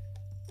bankrupt.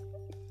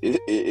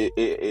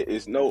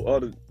 It's no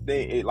other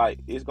thing.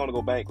 It's going to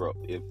go bankrupt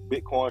if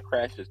Bitcoin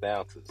crashes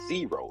down to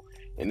zero,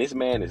 and this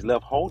man is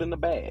left holding the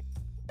bag.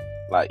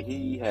 Like,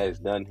 he has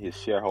done his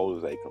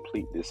shareholders a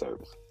complete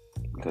disservice,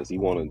 because he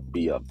want to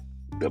be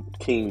the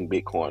king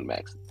Bitcoin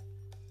max.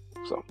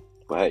 So,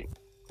 but hey,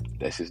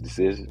 that's his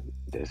decision.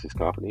 That's his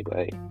company. But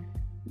hey,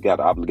 you got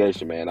the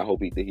obligation, man. I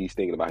hope he's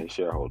thinking about his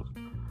shareholders.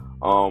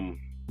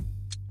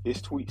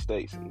 His tweet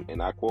states,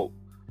 and I quote,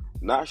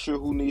 "Not sure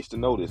who needs to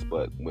know this,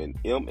 but when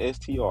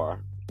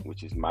MSTR,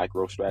 which is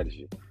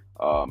MicroStrategy,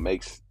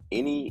 makes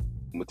any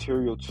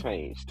material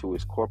change to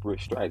its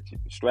corporate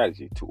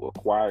strategy to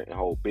acquire and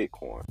hold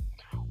Bitcoin,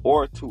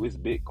 or to its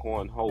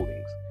Bitcoin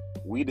holdings,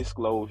 we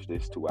disclose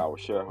this to our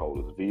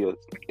shareholders via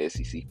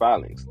SEC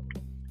filings,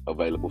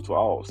 available to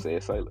all,"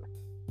 said Saylor.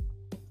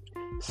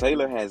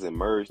 Saylor has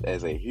emerged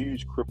as a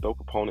huge crypto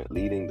proponent,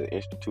 leading the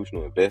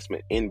institutional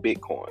investment in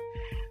Bitcoin.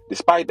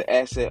 Despite the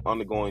asset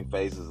undergoing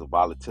phases of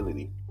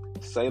volatility,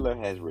 Saylor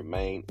has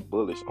remained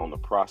bullish on the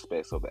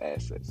prospects of the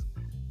assets.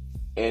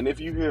 And if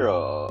you hear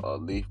a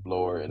leaf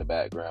blower in the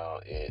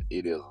background, and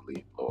it is a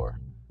leaf blower,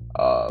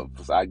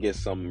 for I guess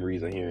some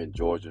reason here in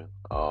Georgia,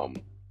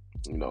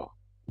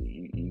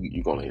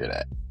 you're gonna hear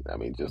that. I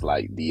mean, just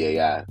like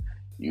DAI,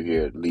 you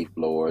hear leaf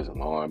blowers and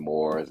lawn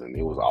mowers, and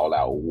it was all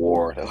out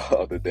war the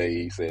other day.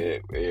 He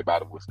said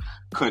everybody was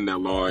cutting their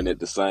lawn at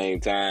the same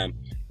time.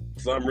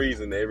 For some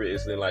reason, it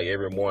seemed like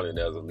every morning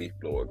there's a leaf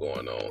blower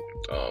going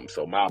on.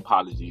 So my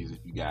apologies if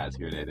you guys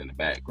hear that in the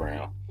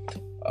background.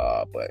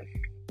 But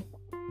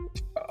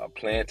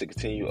plan to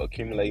continue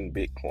accumulating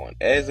Bitcoin.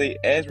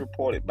 As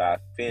reported by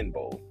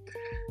Finbo,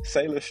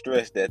 Saylor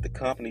stressed that the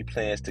company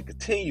plans to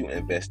continue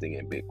investing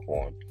in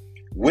Bitcoin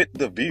with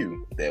the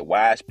view that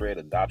widespread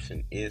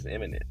adoption is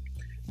imminent.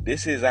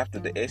 This is after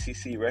the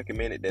SEC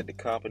recommended that the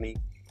company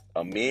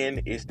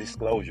amend its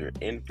disclosure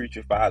in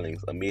future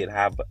filings amid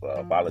high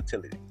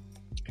volatility.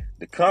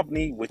 The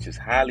company, which is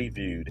highly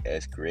viewed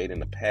as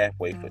creating a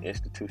pathway for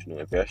institutional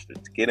investors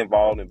to get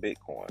involved in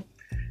Bitcoin,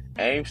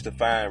 aims to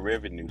find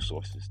revenue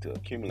sources to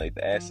accumulate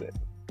the asset.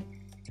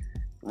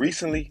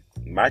 Recently,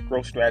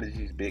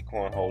 MicroStrategy's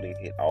Bitcoin holding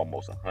hit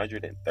almost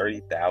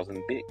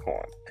 130,000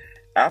 Bitcoin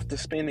after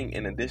spending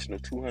an additional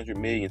 $200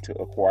 million to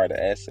acquire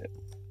the asset.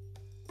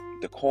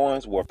 The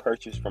coins were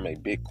purchased from a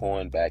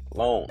Bitcoin-backed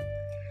loan.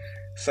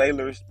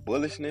 Saylor's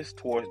bullishness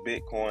towards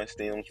Bitcoin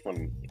stems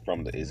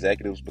from the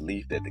executive's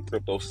belief that the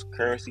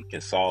cryptocurrency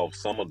can solve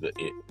some of the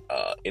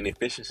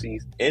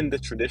inefficiencies in the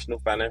traditional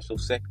financial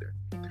sector.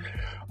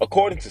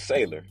 According to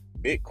Saylor,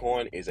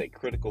 Bitcoin is a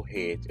critical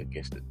hedge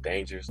against the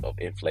dangers of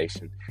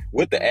inflation,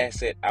 with the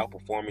asset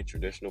outperforming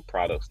traditional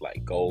products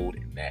like gold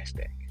and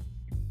NASDAQ.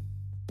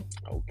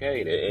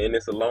 Okay, and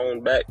it's a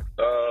loan back.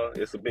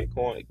 It's a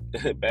Bitcoin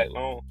back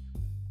loan.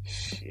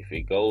 If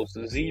it goes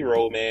to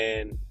zero,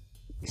 man.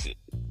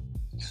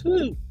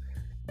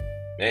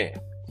 Man.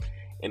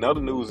 In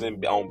other news on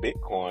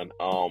Bitcoin,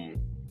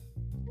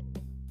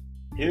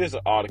 here's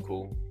an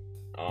article.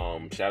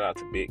 Shout out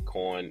to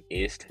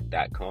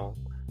bitcoinist.com.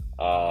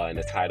 And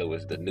the title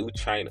is "The New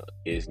China.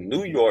 Is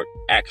New York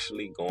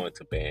actually going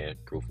to ban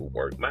proof of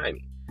work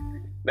mining?"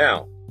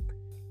 Now,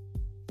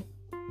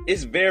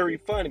 it's very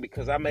funny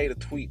because I made a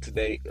tweet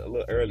today, a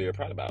little earlier,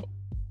 probably about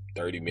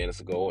 30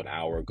 minutes ago, an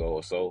hour ago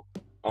or so.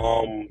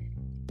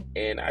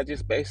 And I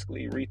just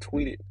basically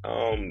retweeted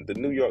the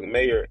New York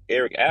Mayor,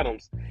 Eric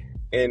Adams.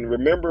 And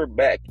remember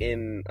back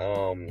in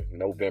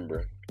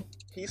November,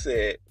 he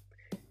said,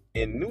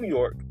 "In New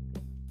York,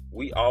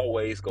 we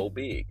always go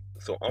big.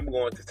 So I'm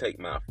going to take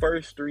my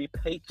first 3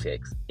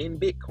 paychecks in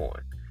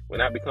Bitcoin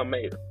when I become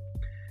mayor.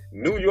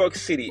 New York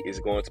City is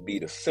going to be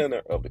the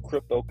center of the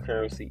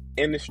cryptocurrency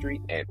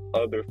industry and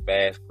other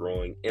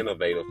fast-growing,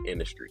 innovative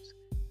industries.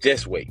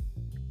 Just wait."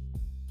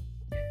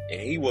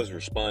 And he was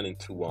responding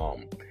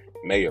to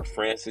Mayor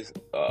Francis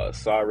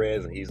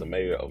Suarez, and he's the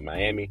mayor of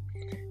Miami.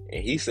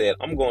 And he said,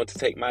 "I'm going to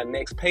take my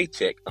next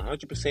paycheck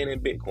 100% in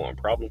Bitcoin.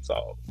 Problem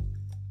solved."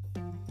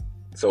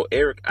 So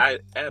Eric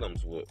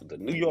Adams, the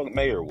New York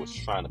mayor, was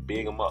trying to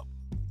big him up.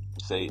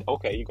 Say,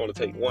 "Okay, you're going to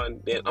take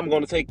 1, then I'm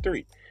going to take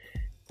 3.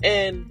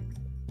 And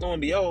lo and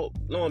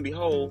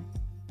behold,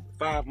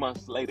 5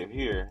 months later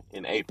here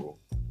in April,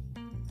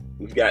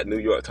 we've got New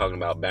York talking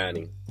about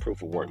banning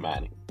proof of work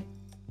mining.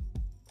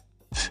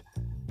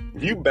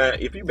 If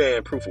you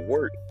ban proof of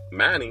work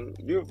mining,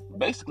 you're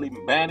basically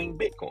banning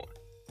Bitcoin.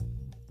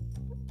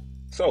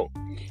 So,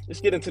 let's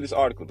get into this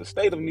article. The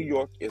state of New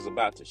York is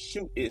about to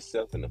shoot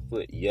itself in the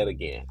foot yet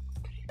again.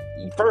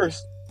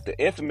 First, the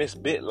infamous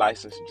Bit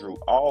license drew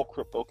all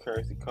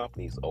cryptocurrency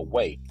companies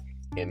away,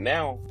 and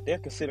now they're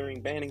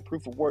considering banning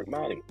proof of work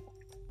mining.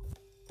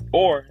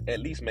 or at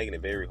least making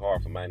it very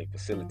hard for mining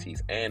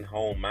facilities and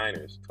home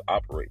miners to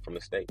operate from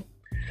the state.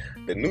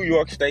 The New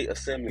York State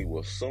Assembly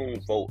will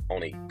soon vote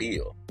on a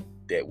bill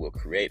that will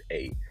create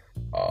a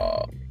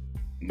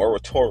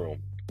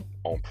moratorium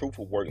on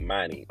proof-of-work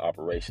mining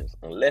operations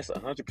unless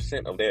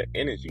 100% of their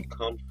energy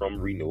comes from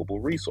renewable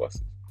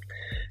resources.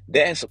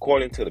 That's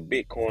according to the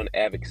Bitcoin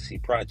Advocacy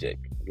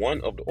Project,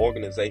 one of the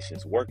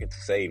organizations working to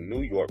save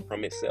New York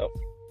from itself.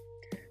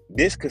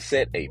 This could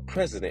set a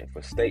precedent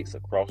for states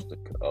across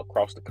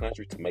the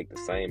country to make the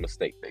same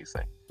mistake, they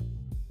say.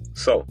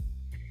 So,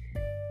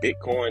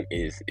 Bitcoin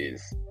is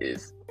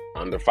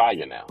under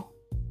fire now.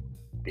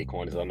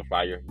 Bitcoin is under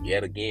fire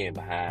yet again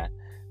behind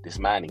this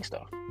mining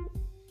stuff.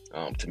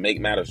 To make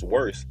matters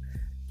worse,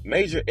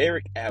 Major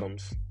Eric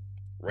Adams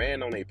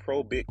ran on a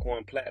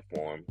pro-Bitcoin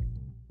platform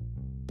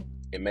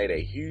and made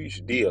a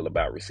huge deal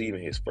about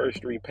receiving his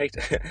first 3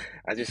 paychecks.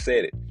 I just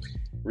said it.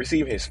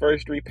 Receiving his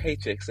first 3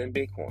 paychecks in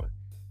Bitcoin.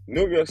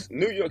 New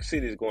York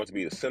City is going to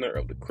be the center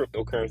of the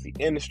cryptocurrency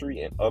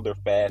industry and other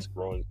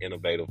fast-growing,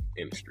 innovative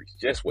industries.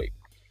 Just wait.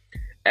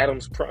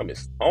 Adams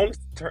promised only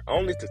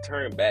to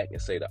turn back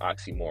and say the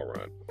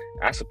oxymoron.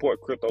 I support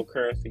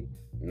cryptocurrency,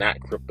 not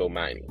crypto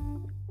mining.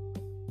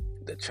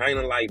 The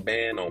China-like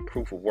ban on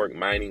proof-of-work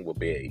mining will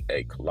be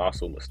a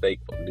colossal mistake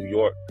for New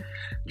York,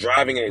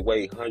 driving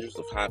away hundreds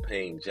of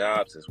high-paying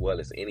jobs as well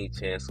as any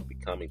chance of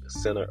becoming the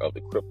center of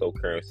the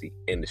cryptocurrency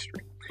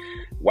industry.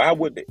 Why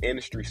would the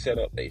industry set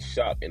up a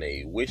shop in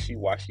a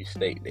wishy-washy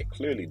state that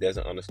clearly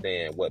doesn't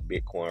understand what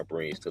Bitcoin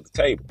brings to the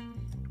table,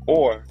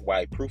 or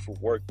why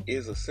proof-of-work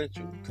is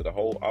essential to the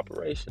whole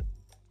operation?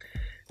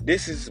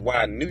 This is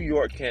why New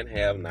York can't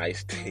have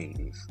nice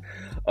things.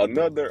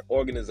 Another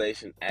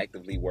organization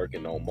actively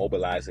working on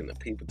mobilizing the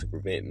people to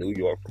prevent New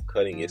York from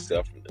cutting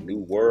itself from the new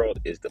world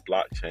is the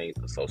Blockchain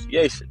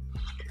Association.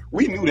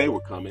 We knew they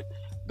were coming.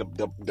 The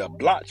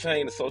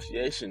Blockchain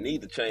Association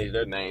need to change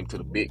their name to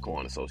the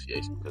Bitcoin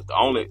Association because the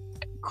only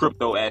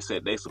crypto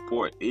asset they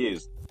support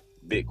is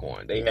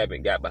Bitcoin. They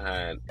haven't got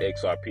behind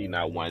XRP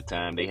not one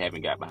time. They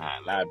haven't got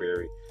behind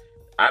Library.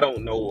 I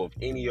don't know of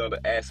any other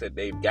asset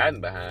they've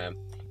gotten behind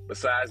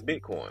besides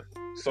Bitcoin.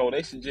 So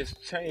they should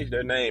just change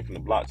their name from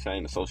the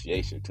Blockchain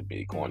Association to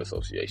Bitcoin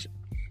Association.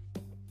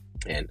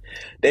 And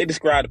they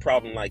describe the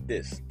problem like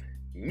this.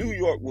 New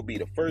York will be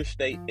the first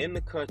state in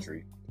the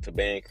country to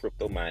ban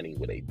crypto mining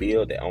with a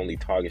bill that only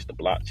targets the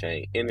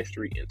blockchain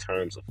industry in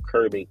terms of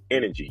curbing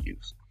energy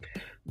use.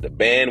 The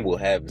ban will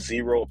have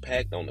zero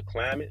impact on the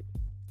climate.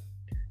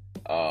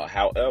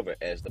 However,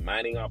 as the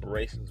mining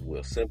operations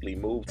will simply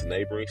move to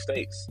neighboring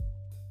states.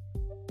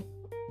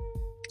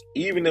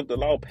 Even if the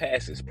law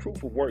passes,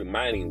 proof-of-work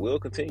mining will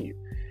continue.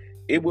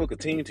 It will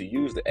continue to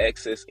use the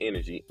excess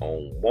energy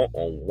on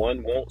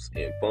one wants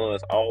and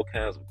funds all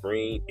kinds of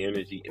green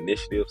energy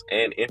initiatives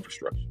and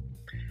infrastructure,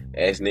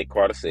 as Nick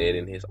Carter said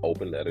in his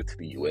open letter to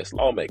the U.S.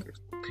 lawmakers.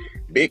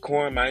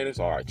 Bitcoin miners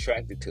are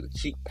attracted to the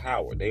cheap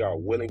power. They are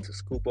willing to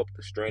scoop up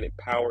the stranded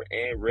power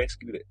and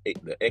rescue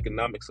the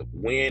economics of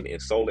wind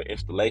and solar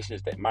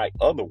installations that might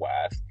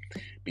otherwise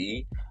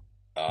be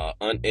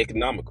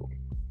uneconomical.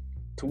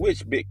 To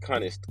which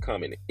Bitcoin is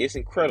coming. It's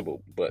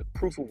incredible, but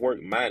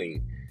proof-of-work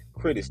mining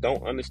critics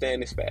don't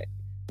understand this fact.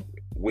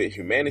 With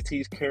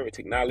humanity's current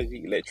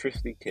technology,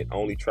 electricity can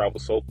only travel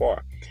so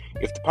far.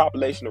 If the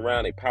population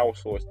around a power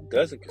source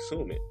doesn't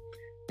consume it,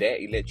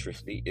 that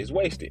electricity is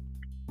wasted.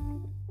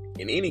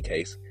 In any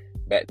case,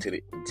 back to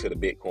the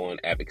Bitcoin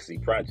Advocacy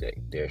Project,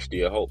 there's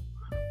still hope.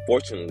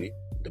 Fortunately,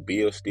 the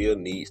bill still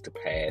needs to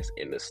pass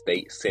in the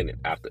state Senate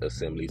after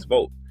Assembly's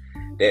vote.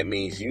 That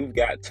means you've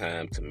got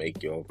time to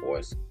make your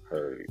voice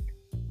heard.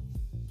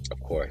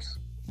 Of course.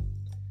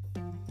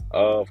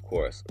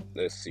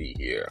 Let's see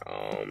here.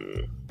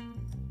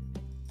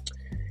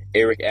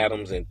 Eric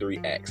Adams and 3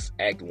 acts.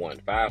 Act 1.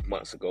 5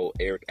 months ago,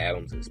 Eric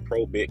Adams is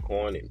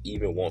pro-Bitcoin and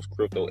even wants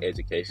crypto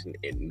education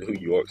in New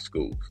York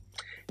schools.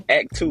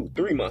 Act 2.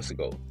 3 months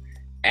ago,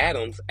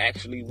 Adams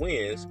actually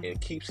wins and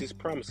keeps his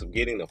promise of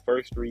getting the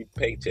first 3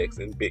 paychecks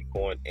in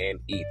Bitcoin and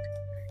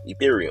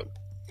Ethereum.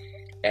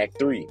 Act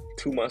 3.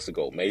 2 months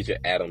ago, Major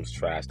Adams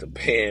tries to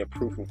ban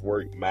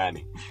proof-of-work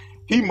mining.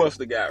 He must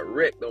have got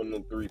wrecked on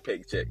them 3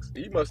 paychecks.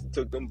 He must have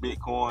took them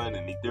Bitcoin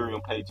and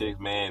Ethereum paychecks,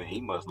 man, and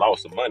he must have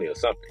lost some money or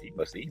something.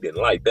 He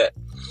didn't like that.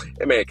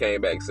 That man came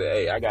back and said,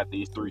 hey, I got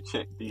these 3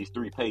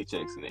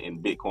 paychecks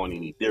in Bitcoin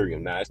and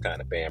Ethereum. Now it's time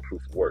to ban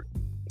proof of work.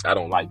 I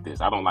don't like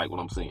this. I don't like what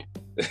I'm seeing.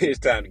 It's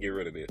time to get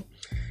rid of this.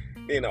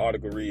 Then the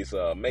article reads,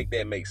 make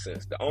that make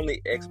sense. The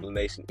only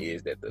explanation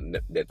is that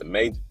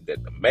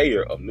the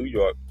mayor of New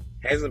York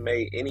hasn't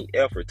made any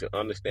effort to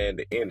understand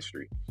the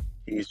industry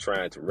he's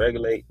trying to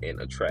regulate and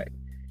attract.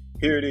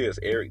 Here it is,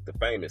 Eric the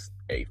Famous.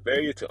 A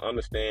failure to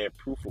understand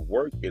proof of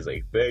work is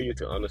a failure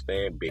to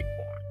understand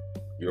Bitcoin.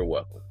 You're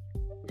welcome.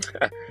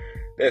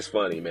 That's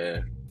funny,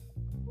 man.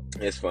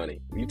 It's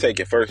funny. You take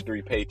your first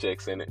 3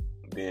 paychecks in it,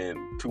 then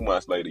 2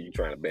 months later you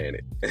trying to ban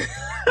it.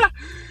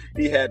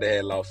 He had to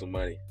have lost some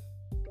money.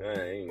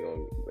 I ain't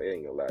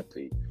gonna lie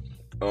to you.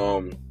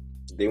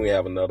 Then we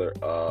have another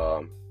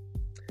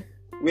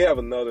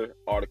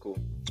article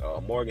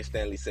Morgan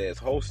Stanley says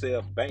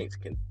wholesale banks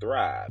can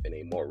thrive in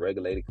a more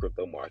regulated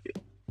crypto market.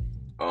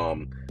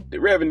 The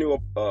revenue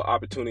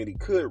opportunity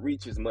could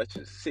reach as much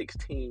as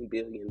 $16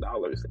 billion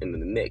in the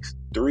next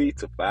 3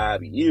 to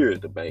 5 years,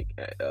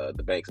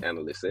 the bank's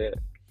analyst said.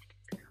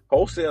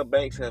 Wholesale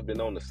banks have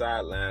been on the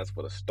sidelines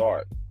for the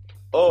start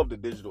of the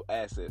digital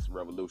assets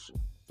revolution,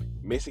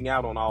 missing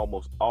out on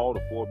almost all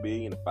the $4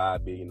 billion to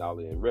 $5 billion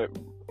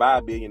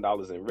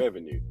in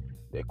revenue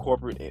that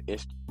corporate and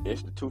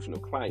institutional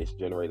clients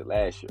generated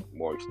last year,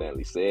 Morgan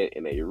Stanley said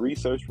in a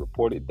research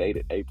reported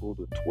dated April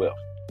the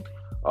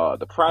 12th.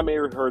 The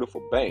primary hurdle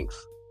for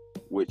banks,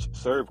 which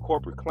serve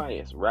corporate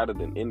clients rather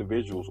than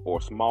individuals or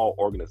small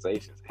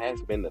organizations,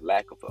 has been the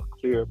lack of a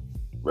clear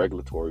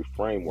regulatory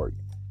framework,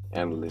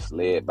 analysts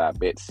led by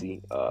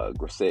Betsy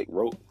Grasek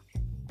wrote.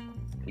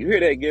 You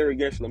hear that, Gary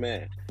Gensler,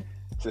 man?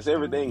 Since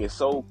everything is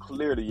so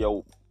clear to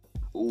your...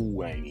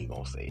 Ooh, I ain't even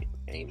gonna say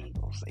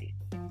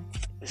it.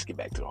 Let's get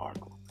back to the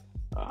article.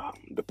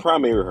 The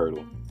primary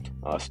hurdle.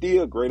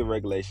 Still, greater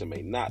regulation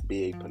may not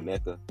be a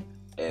panacea,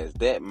 as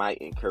that might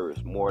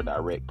encourage more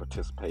direct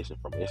participation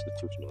from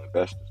institutional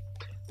investors,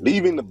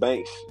 leaving the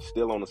banks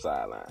still on the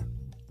sideline.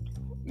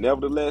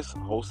 Nevertheless,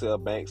 wholesale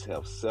banks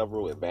have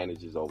several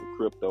advantages over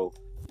crypto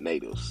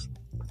natives.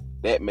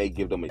 That may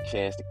give them a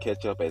chance to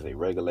catch up as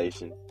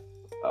regulation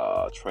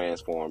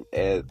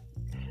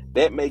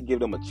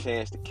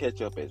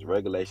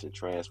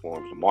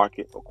transforms the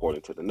market,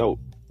 according to the note.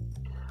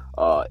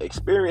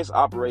 Experience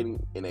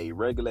operating in a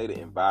regulated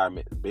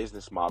environment,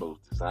 business models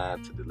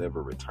designed to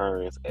deliver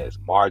returns as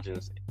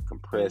margins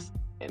compress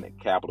and the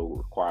capital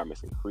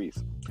requirements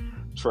increase.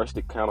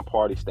 Trusted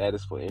counterparty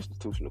status for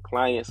institutional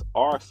clients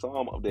are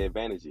some of the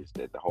advantages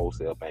that the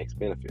wholesale banks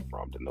benefit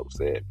from, the note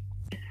said.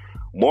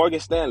 Morgan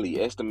Stanley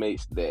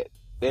estimates that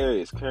there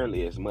is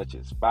currently as much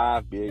as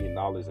 $5 billion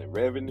in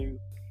revenue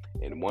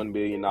and $1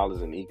 billion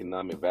in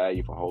economic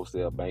value for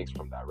wholesale banks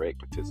from direct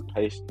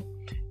participation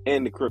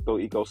in the crypto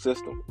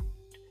ecosystem.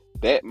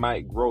 That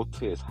might grow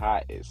to as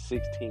high as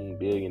 $16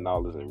 billion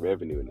in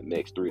revenue in the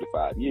next 3 to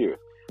 5 years,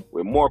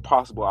 with more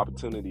possible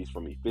opportunities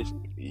from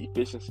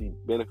efficiency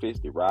benefits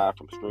derived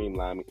from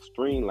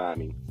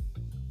streamlining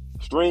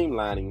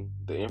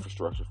the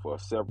infrastructure for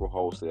several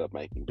wholesale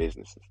banking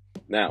businesses.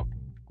 Now,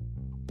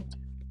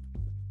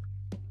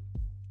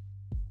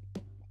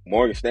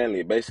 Morgan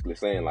Stanley basically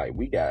saying, like,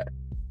 we got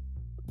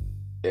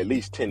at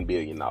least $10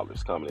 billion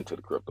coming into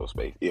the crypto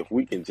space if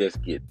we can just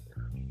get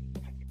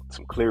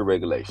some clear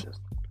regulations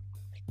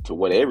to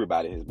what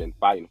everybody has been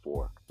fighting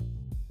for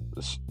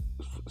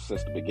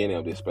since the beginning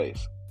of this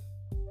space.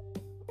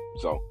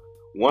 So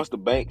once the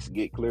banks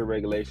get clear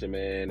regulation,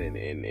 man,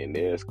 and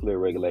there's clear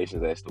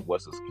regulations as to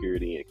what's a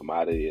security and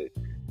commodity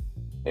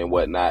and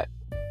whatnot,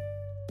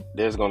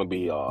 there's going to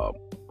be a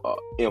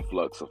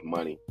influx of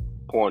money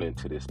pouring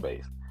into this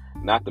space.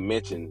 Not to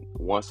mention,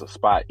 once a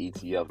spot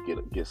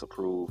ETF gets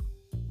approved,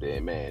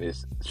 then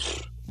it's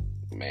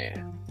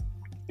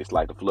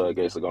like the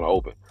floodgates are going to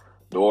open.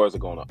 Doors are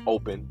going to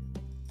open.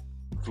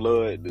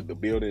 Flood, the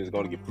building is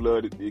going to get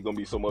flooded. There's going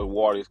to be so much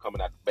water is coming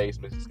out the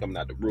basements, it's coming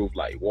out the roof.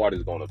 Like, water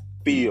is going to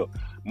fill.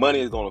 Money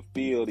is going to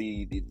fill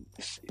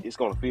it's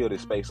going to fill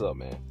this space up,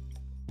 man.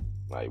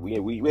 Like, we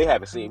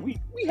haven't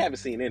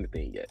seen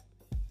anything yet.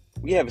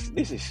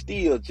 This is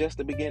still just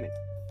the beginning.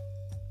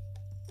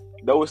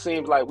 Though it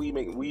seems like we've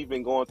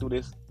been going through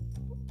this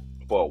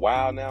for a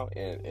while now,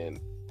 and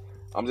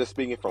I'm just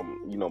speaking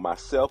from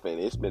myself, and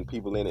it's been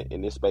people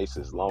in this space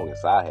as long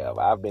as I have.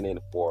 I've been in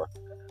it for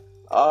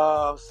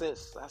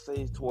since I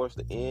say towards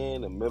the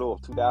middle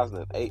of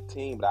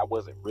 2018, but I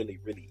wasn't really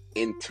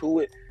into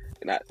it,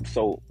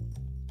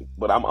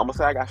 but I'm gonna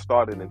say I got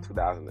started in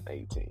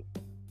 2018,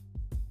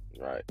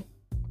 right?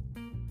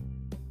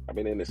 I've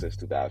been in it since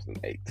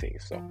 2018,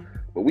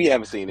 but we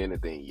haven't seen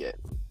anything yet.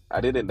 I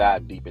didn't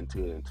dive deep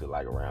into it until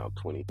like around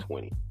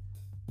 2020,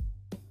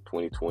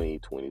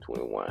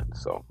 2021.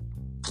 So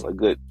I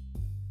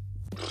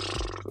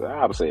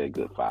would say a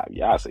good 5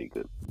 years. I'd say a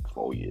good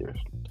 4 years,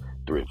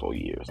 3 or 4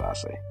 years, I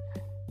say.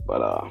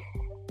 But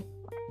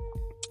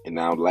and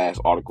now the last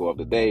article of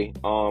the day,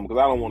 because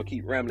I don't want to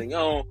keep rambling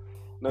on.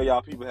 No,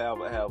 y'all people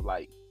have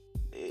like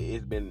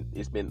it's been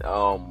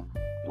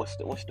what's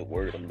the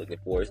word I'm looking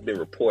for? It's been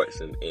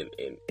reports and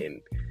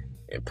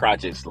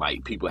projects,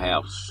 like people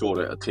have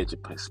shorter attention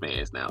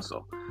spans now,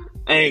 so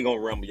I ain't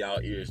gonna rumble y'all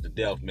ears to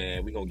death,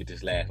 man. We're gonna get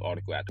this last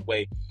article out the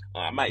way.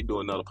 I might do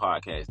another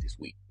podcast this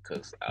week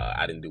because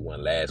I didn't do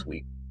one last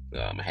week.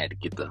 I had to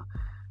get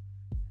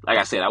like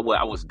I said, I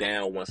was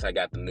down once I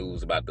got the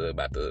news about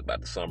the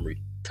summary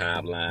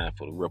timeline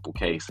for the Ripple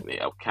case, and it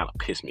kind of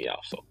pissed me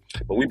off. So,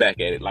 but we back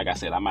at it. Like I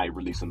said, I might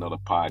release another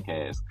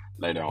podcast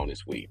later on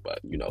this week, but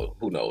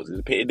who knows?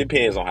 It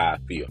depends on how I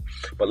feel.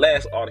 But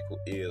last article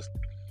is: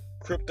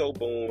 crypto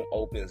boom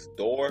opens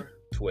door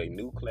to a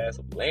new class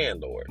of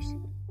landlords.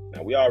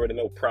 Now, we already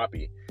know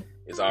property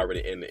is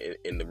already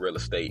in the real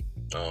estate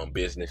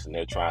business, and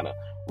they're trying to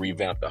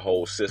revamp the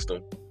whole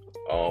system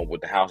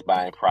with the house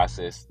buying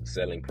process,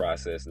 selling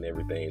process, and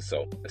everything.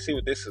 So let's see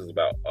what this is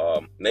about.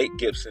 Nate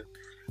Gibson,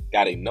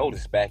 got a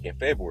notice back in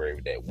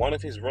February that one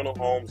of his rental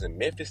homes in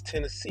Memphis,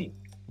 Tennessee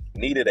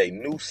needed a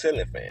new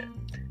ceiling fan.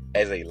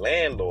 As a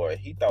landlord,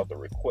 he thought the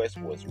request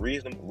was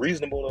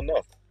reasonable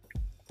enough.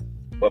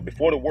 But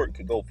before the work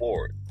could go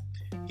forward,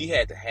 he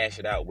had to hash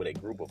it out with a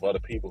group of other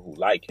people who,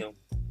 like him,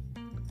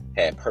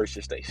 had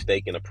purchased a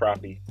stake in the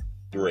property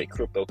through a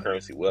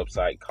cryptocurrency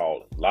website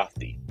called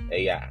Lofty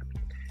AI.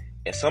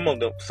 And some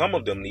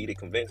of them needed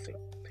convincing.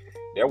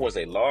 There was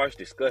a large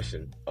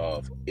discussion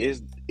of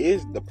is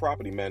the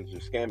property manager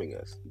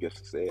scamming us?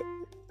 Gibson said.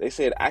 They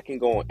said I can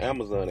go on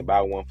Amazon and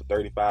buy one for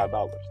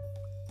 $35.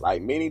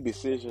 Like many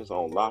decisions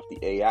on Lofty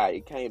AI,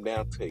 it came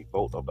down to a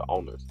vote of the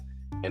owners,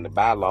 and the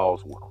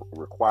bylaws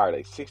required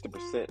a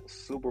 60%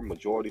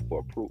 supermajority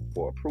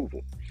for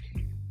approval.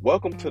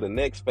 Welcome to the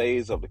next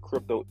phase of the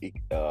crypto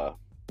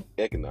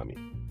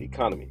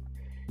economy,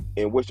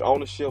 in which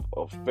ownership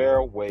of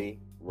fairway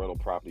rental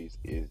properties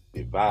is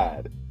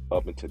divided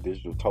up into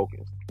digital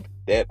tokens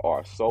that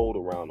are sold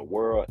around the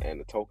world, and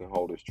the token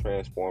holders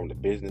transform the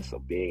business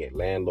of being a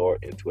landlord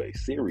into a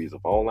series of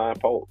online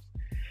polls,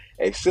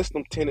 a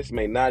system tenants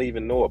may not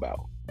even know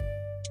about.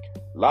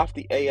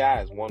 Lofty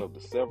AI is one of the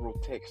several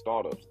tech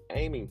startups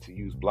aiming to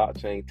use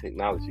blockchain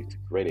technology to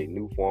create a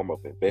new form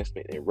of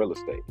investment in real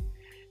estate.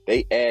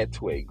 They add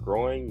to a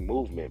growing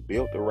movement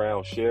built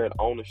around shared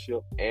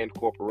ownership and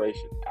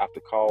cooperation, after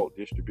called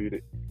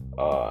distributed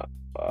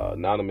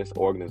anonymous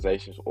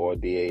organizations, or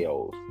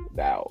DAOs.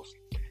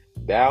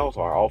 DAOs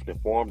are often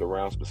formed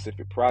around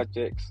specific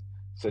projects,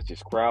 such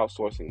as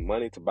crowdsourcing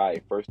money to buy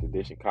a first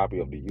edition copy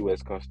of the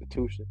U.S.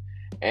 Constitution,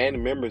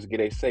 and members get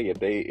a say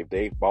if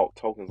they've bought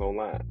tokens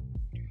online.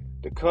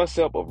 The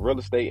concept of real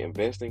estate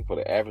investing for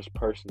the average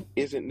person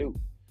isn't new.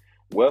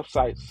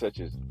 Websites such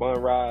as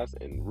Fundrise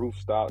and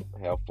Roofstock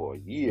have for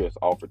years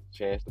offered the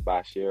chance to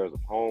buy shares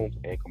of homes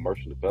and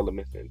commercial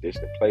developments in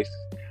distant places,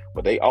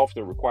 but they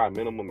often require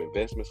minimum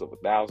investments of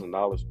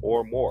 $1,000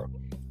 or more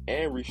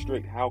and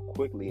restrict how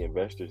quickly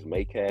investors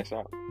may cash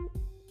out.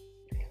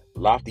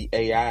 Lofty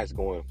AI is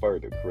going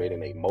further,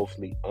 creating a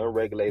mostly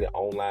unregulated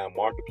online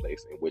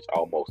marketplace in which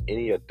almost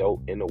any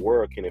adult in the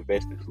world can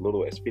invest as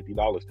little as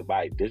 $50 to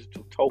buy a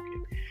digital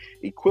token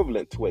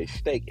equivalent to a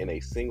stake in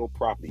a single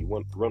property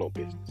rental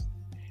business.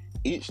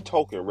 Each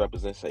token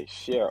represents a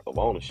share of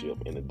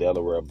ownership in a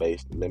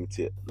Delaware-based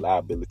limited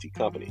liability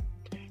company.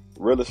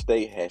 Real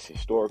estate has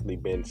historically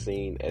been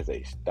seen as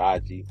a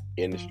stodgy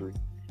industry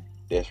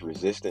that's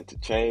resistant to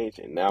change,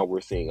 and now we're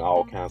seeing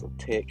all kinds of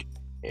tech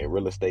and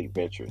real estate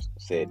ventures,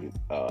 said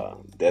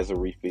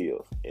Desiree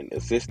Fields, an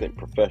assistant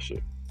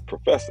professor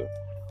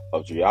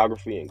of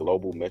geography and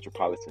global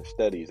metropolitan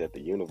studies at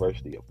the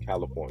University of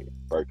California,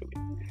 Berkeley.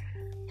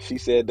 She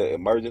said the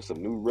emergence of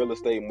new real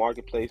estate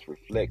marketplace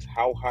reflects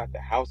how hot the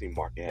housing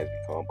market has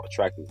become,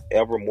 attracting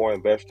ever more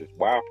investors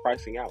while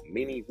pricing out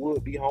many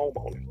would-be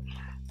homeowners.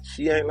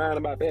 She ain't lying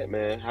about that,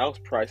 man. House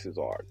prices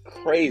are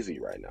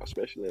crazy right now,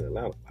 especially in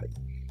Atlanta. Like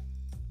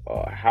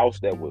a house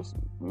that was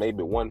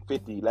maybe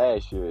 $150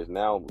 last year is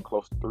now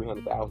close to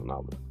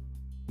 $300,000.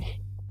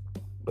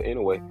 But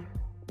anyway,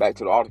 back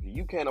to the article.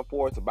 You can't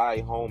afford to buy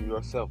a home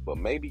yourself, but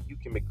maybe you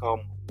can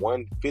become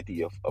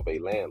 1/50th of a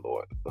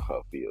landlord,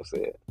 Field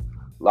said.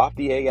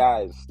 Lofty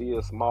AI is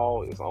still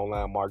small. Its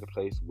online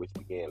marketplace, which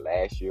began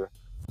last year,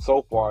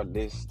 so far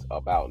lists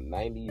about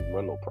 90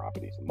 rental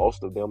properties,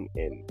 most of them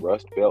in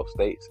Rust Belt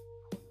states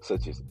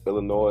such as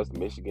Illinois,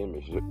 Michigan,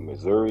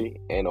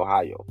 Missouri, and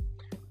Ohio.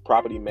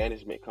 Property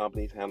management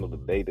companies handle the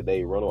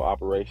day-to-day rental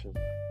operations.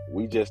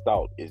 We just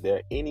thought, is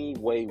there any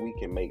way we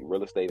can make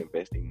real estate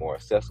investing more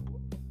accessible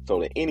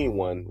so that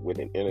anyone with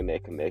an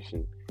internet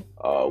connection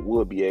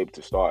would be able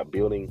to start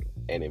building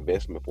an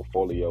investment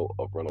portfolio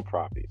of rental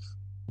properties?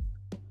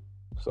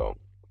 So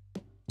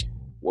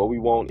what we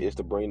want is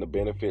to bring the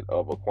benefit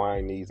of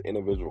acquiring these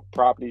individual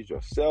properties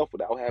yourself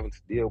without having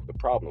to deal with the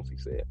problems, he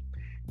said.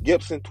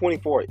 Gibson,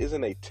 24,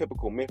 isn't a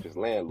typical Memphis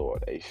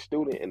landlord. A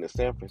student in the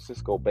San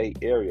Francisco Bay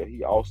Area,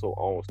 he also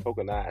owns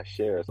tokenized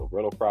shares of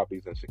rental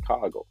properties in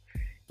Chicago,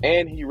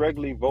 and he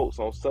regularly votes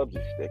on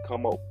subjects that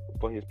come up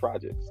for his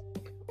projects,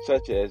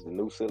 such as the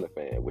new ceiling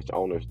fan, which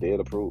owners did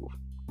approve.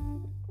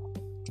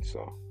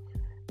 So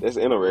that's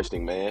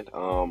interesting, man.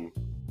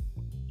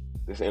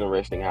 It's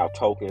interesting how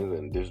tokens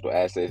and digital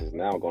assets is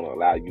now going to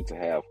allow you to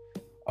have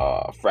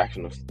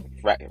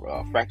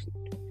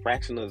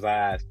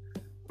fractionalized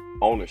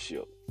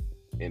ownership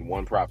in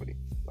one property.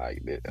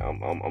 Like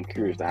I'm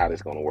curious to how this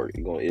is going to work.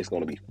 It's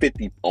going to be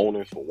 50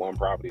 owners for one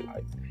property.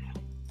 Like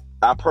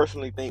I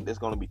personally think that's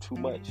going to be too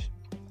much.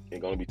 It's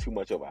going to be too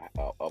much of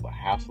a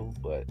hassle.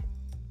 But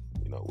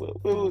you know,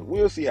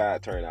 we'll see how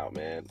it turns out,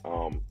 man.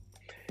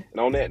 And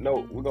on that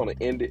note, we're going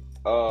to end it.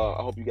 I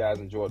hope you guys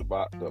enjoyed the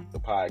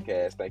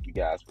podcast. Thank you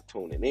guys for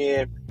tuning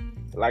in.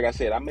 Like I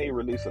said, I may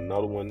release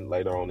another one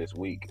later on this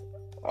week,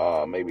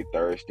 maybe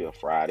Thursday or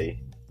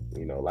Friday.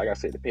 You know, like I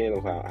said, depending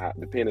on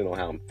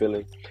how I'm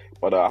feeling.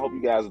 But I hope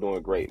you guys are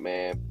doing great,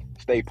 man.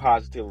 Stay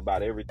positive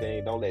about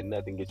everything. Don't let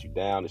nothing get you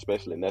down,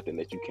 especially nothing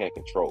that you can't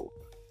control.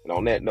 And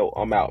on that note,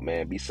 I'm out,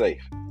 man. Be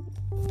safe.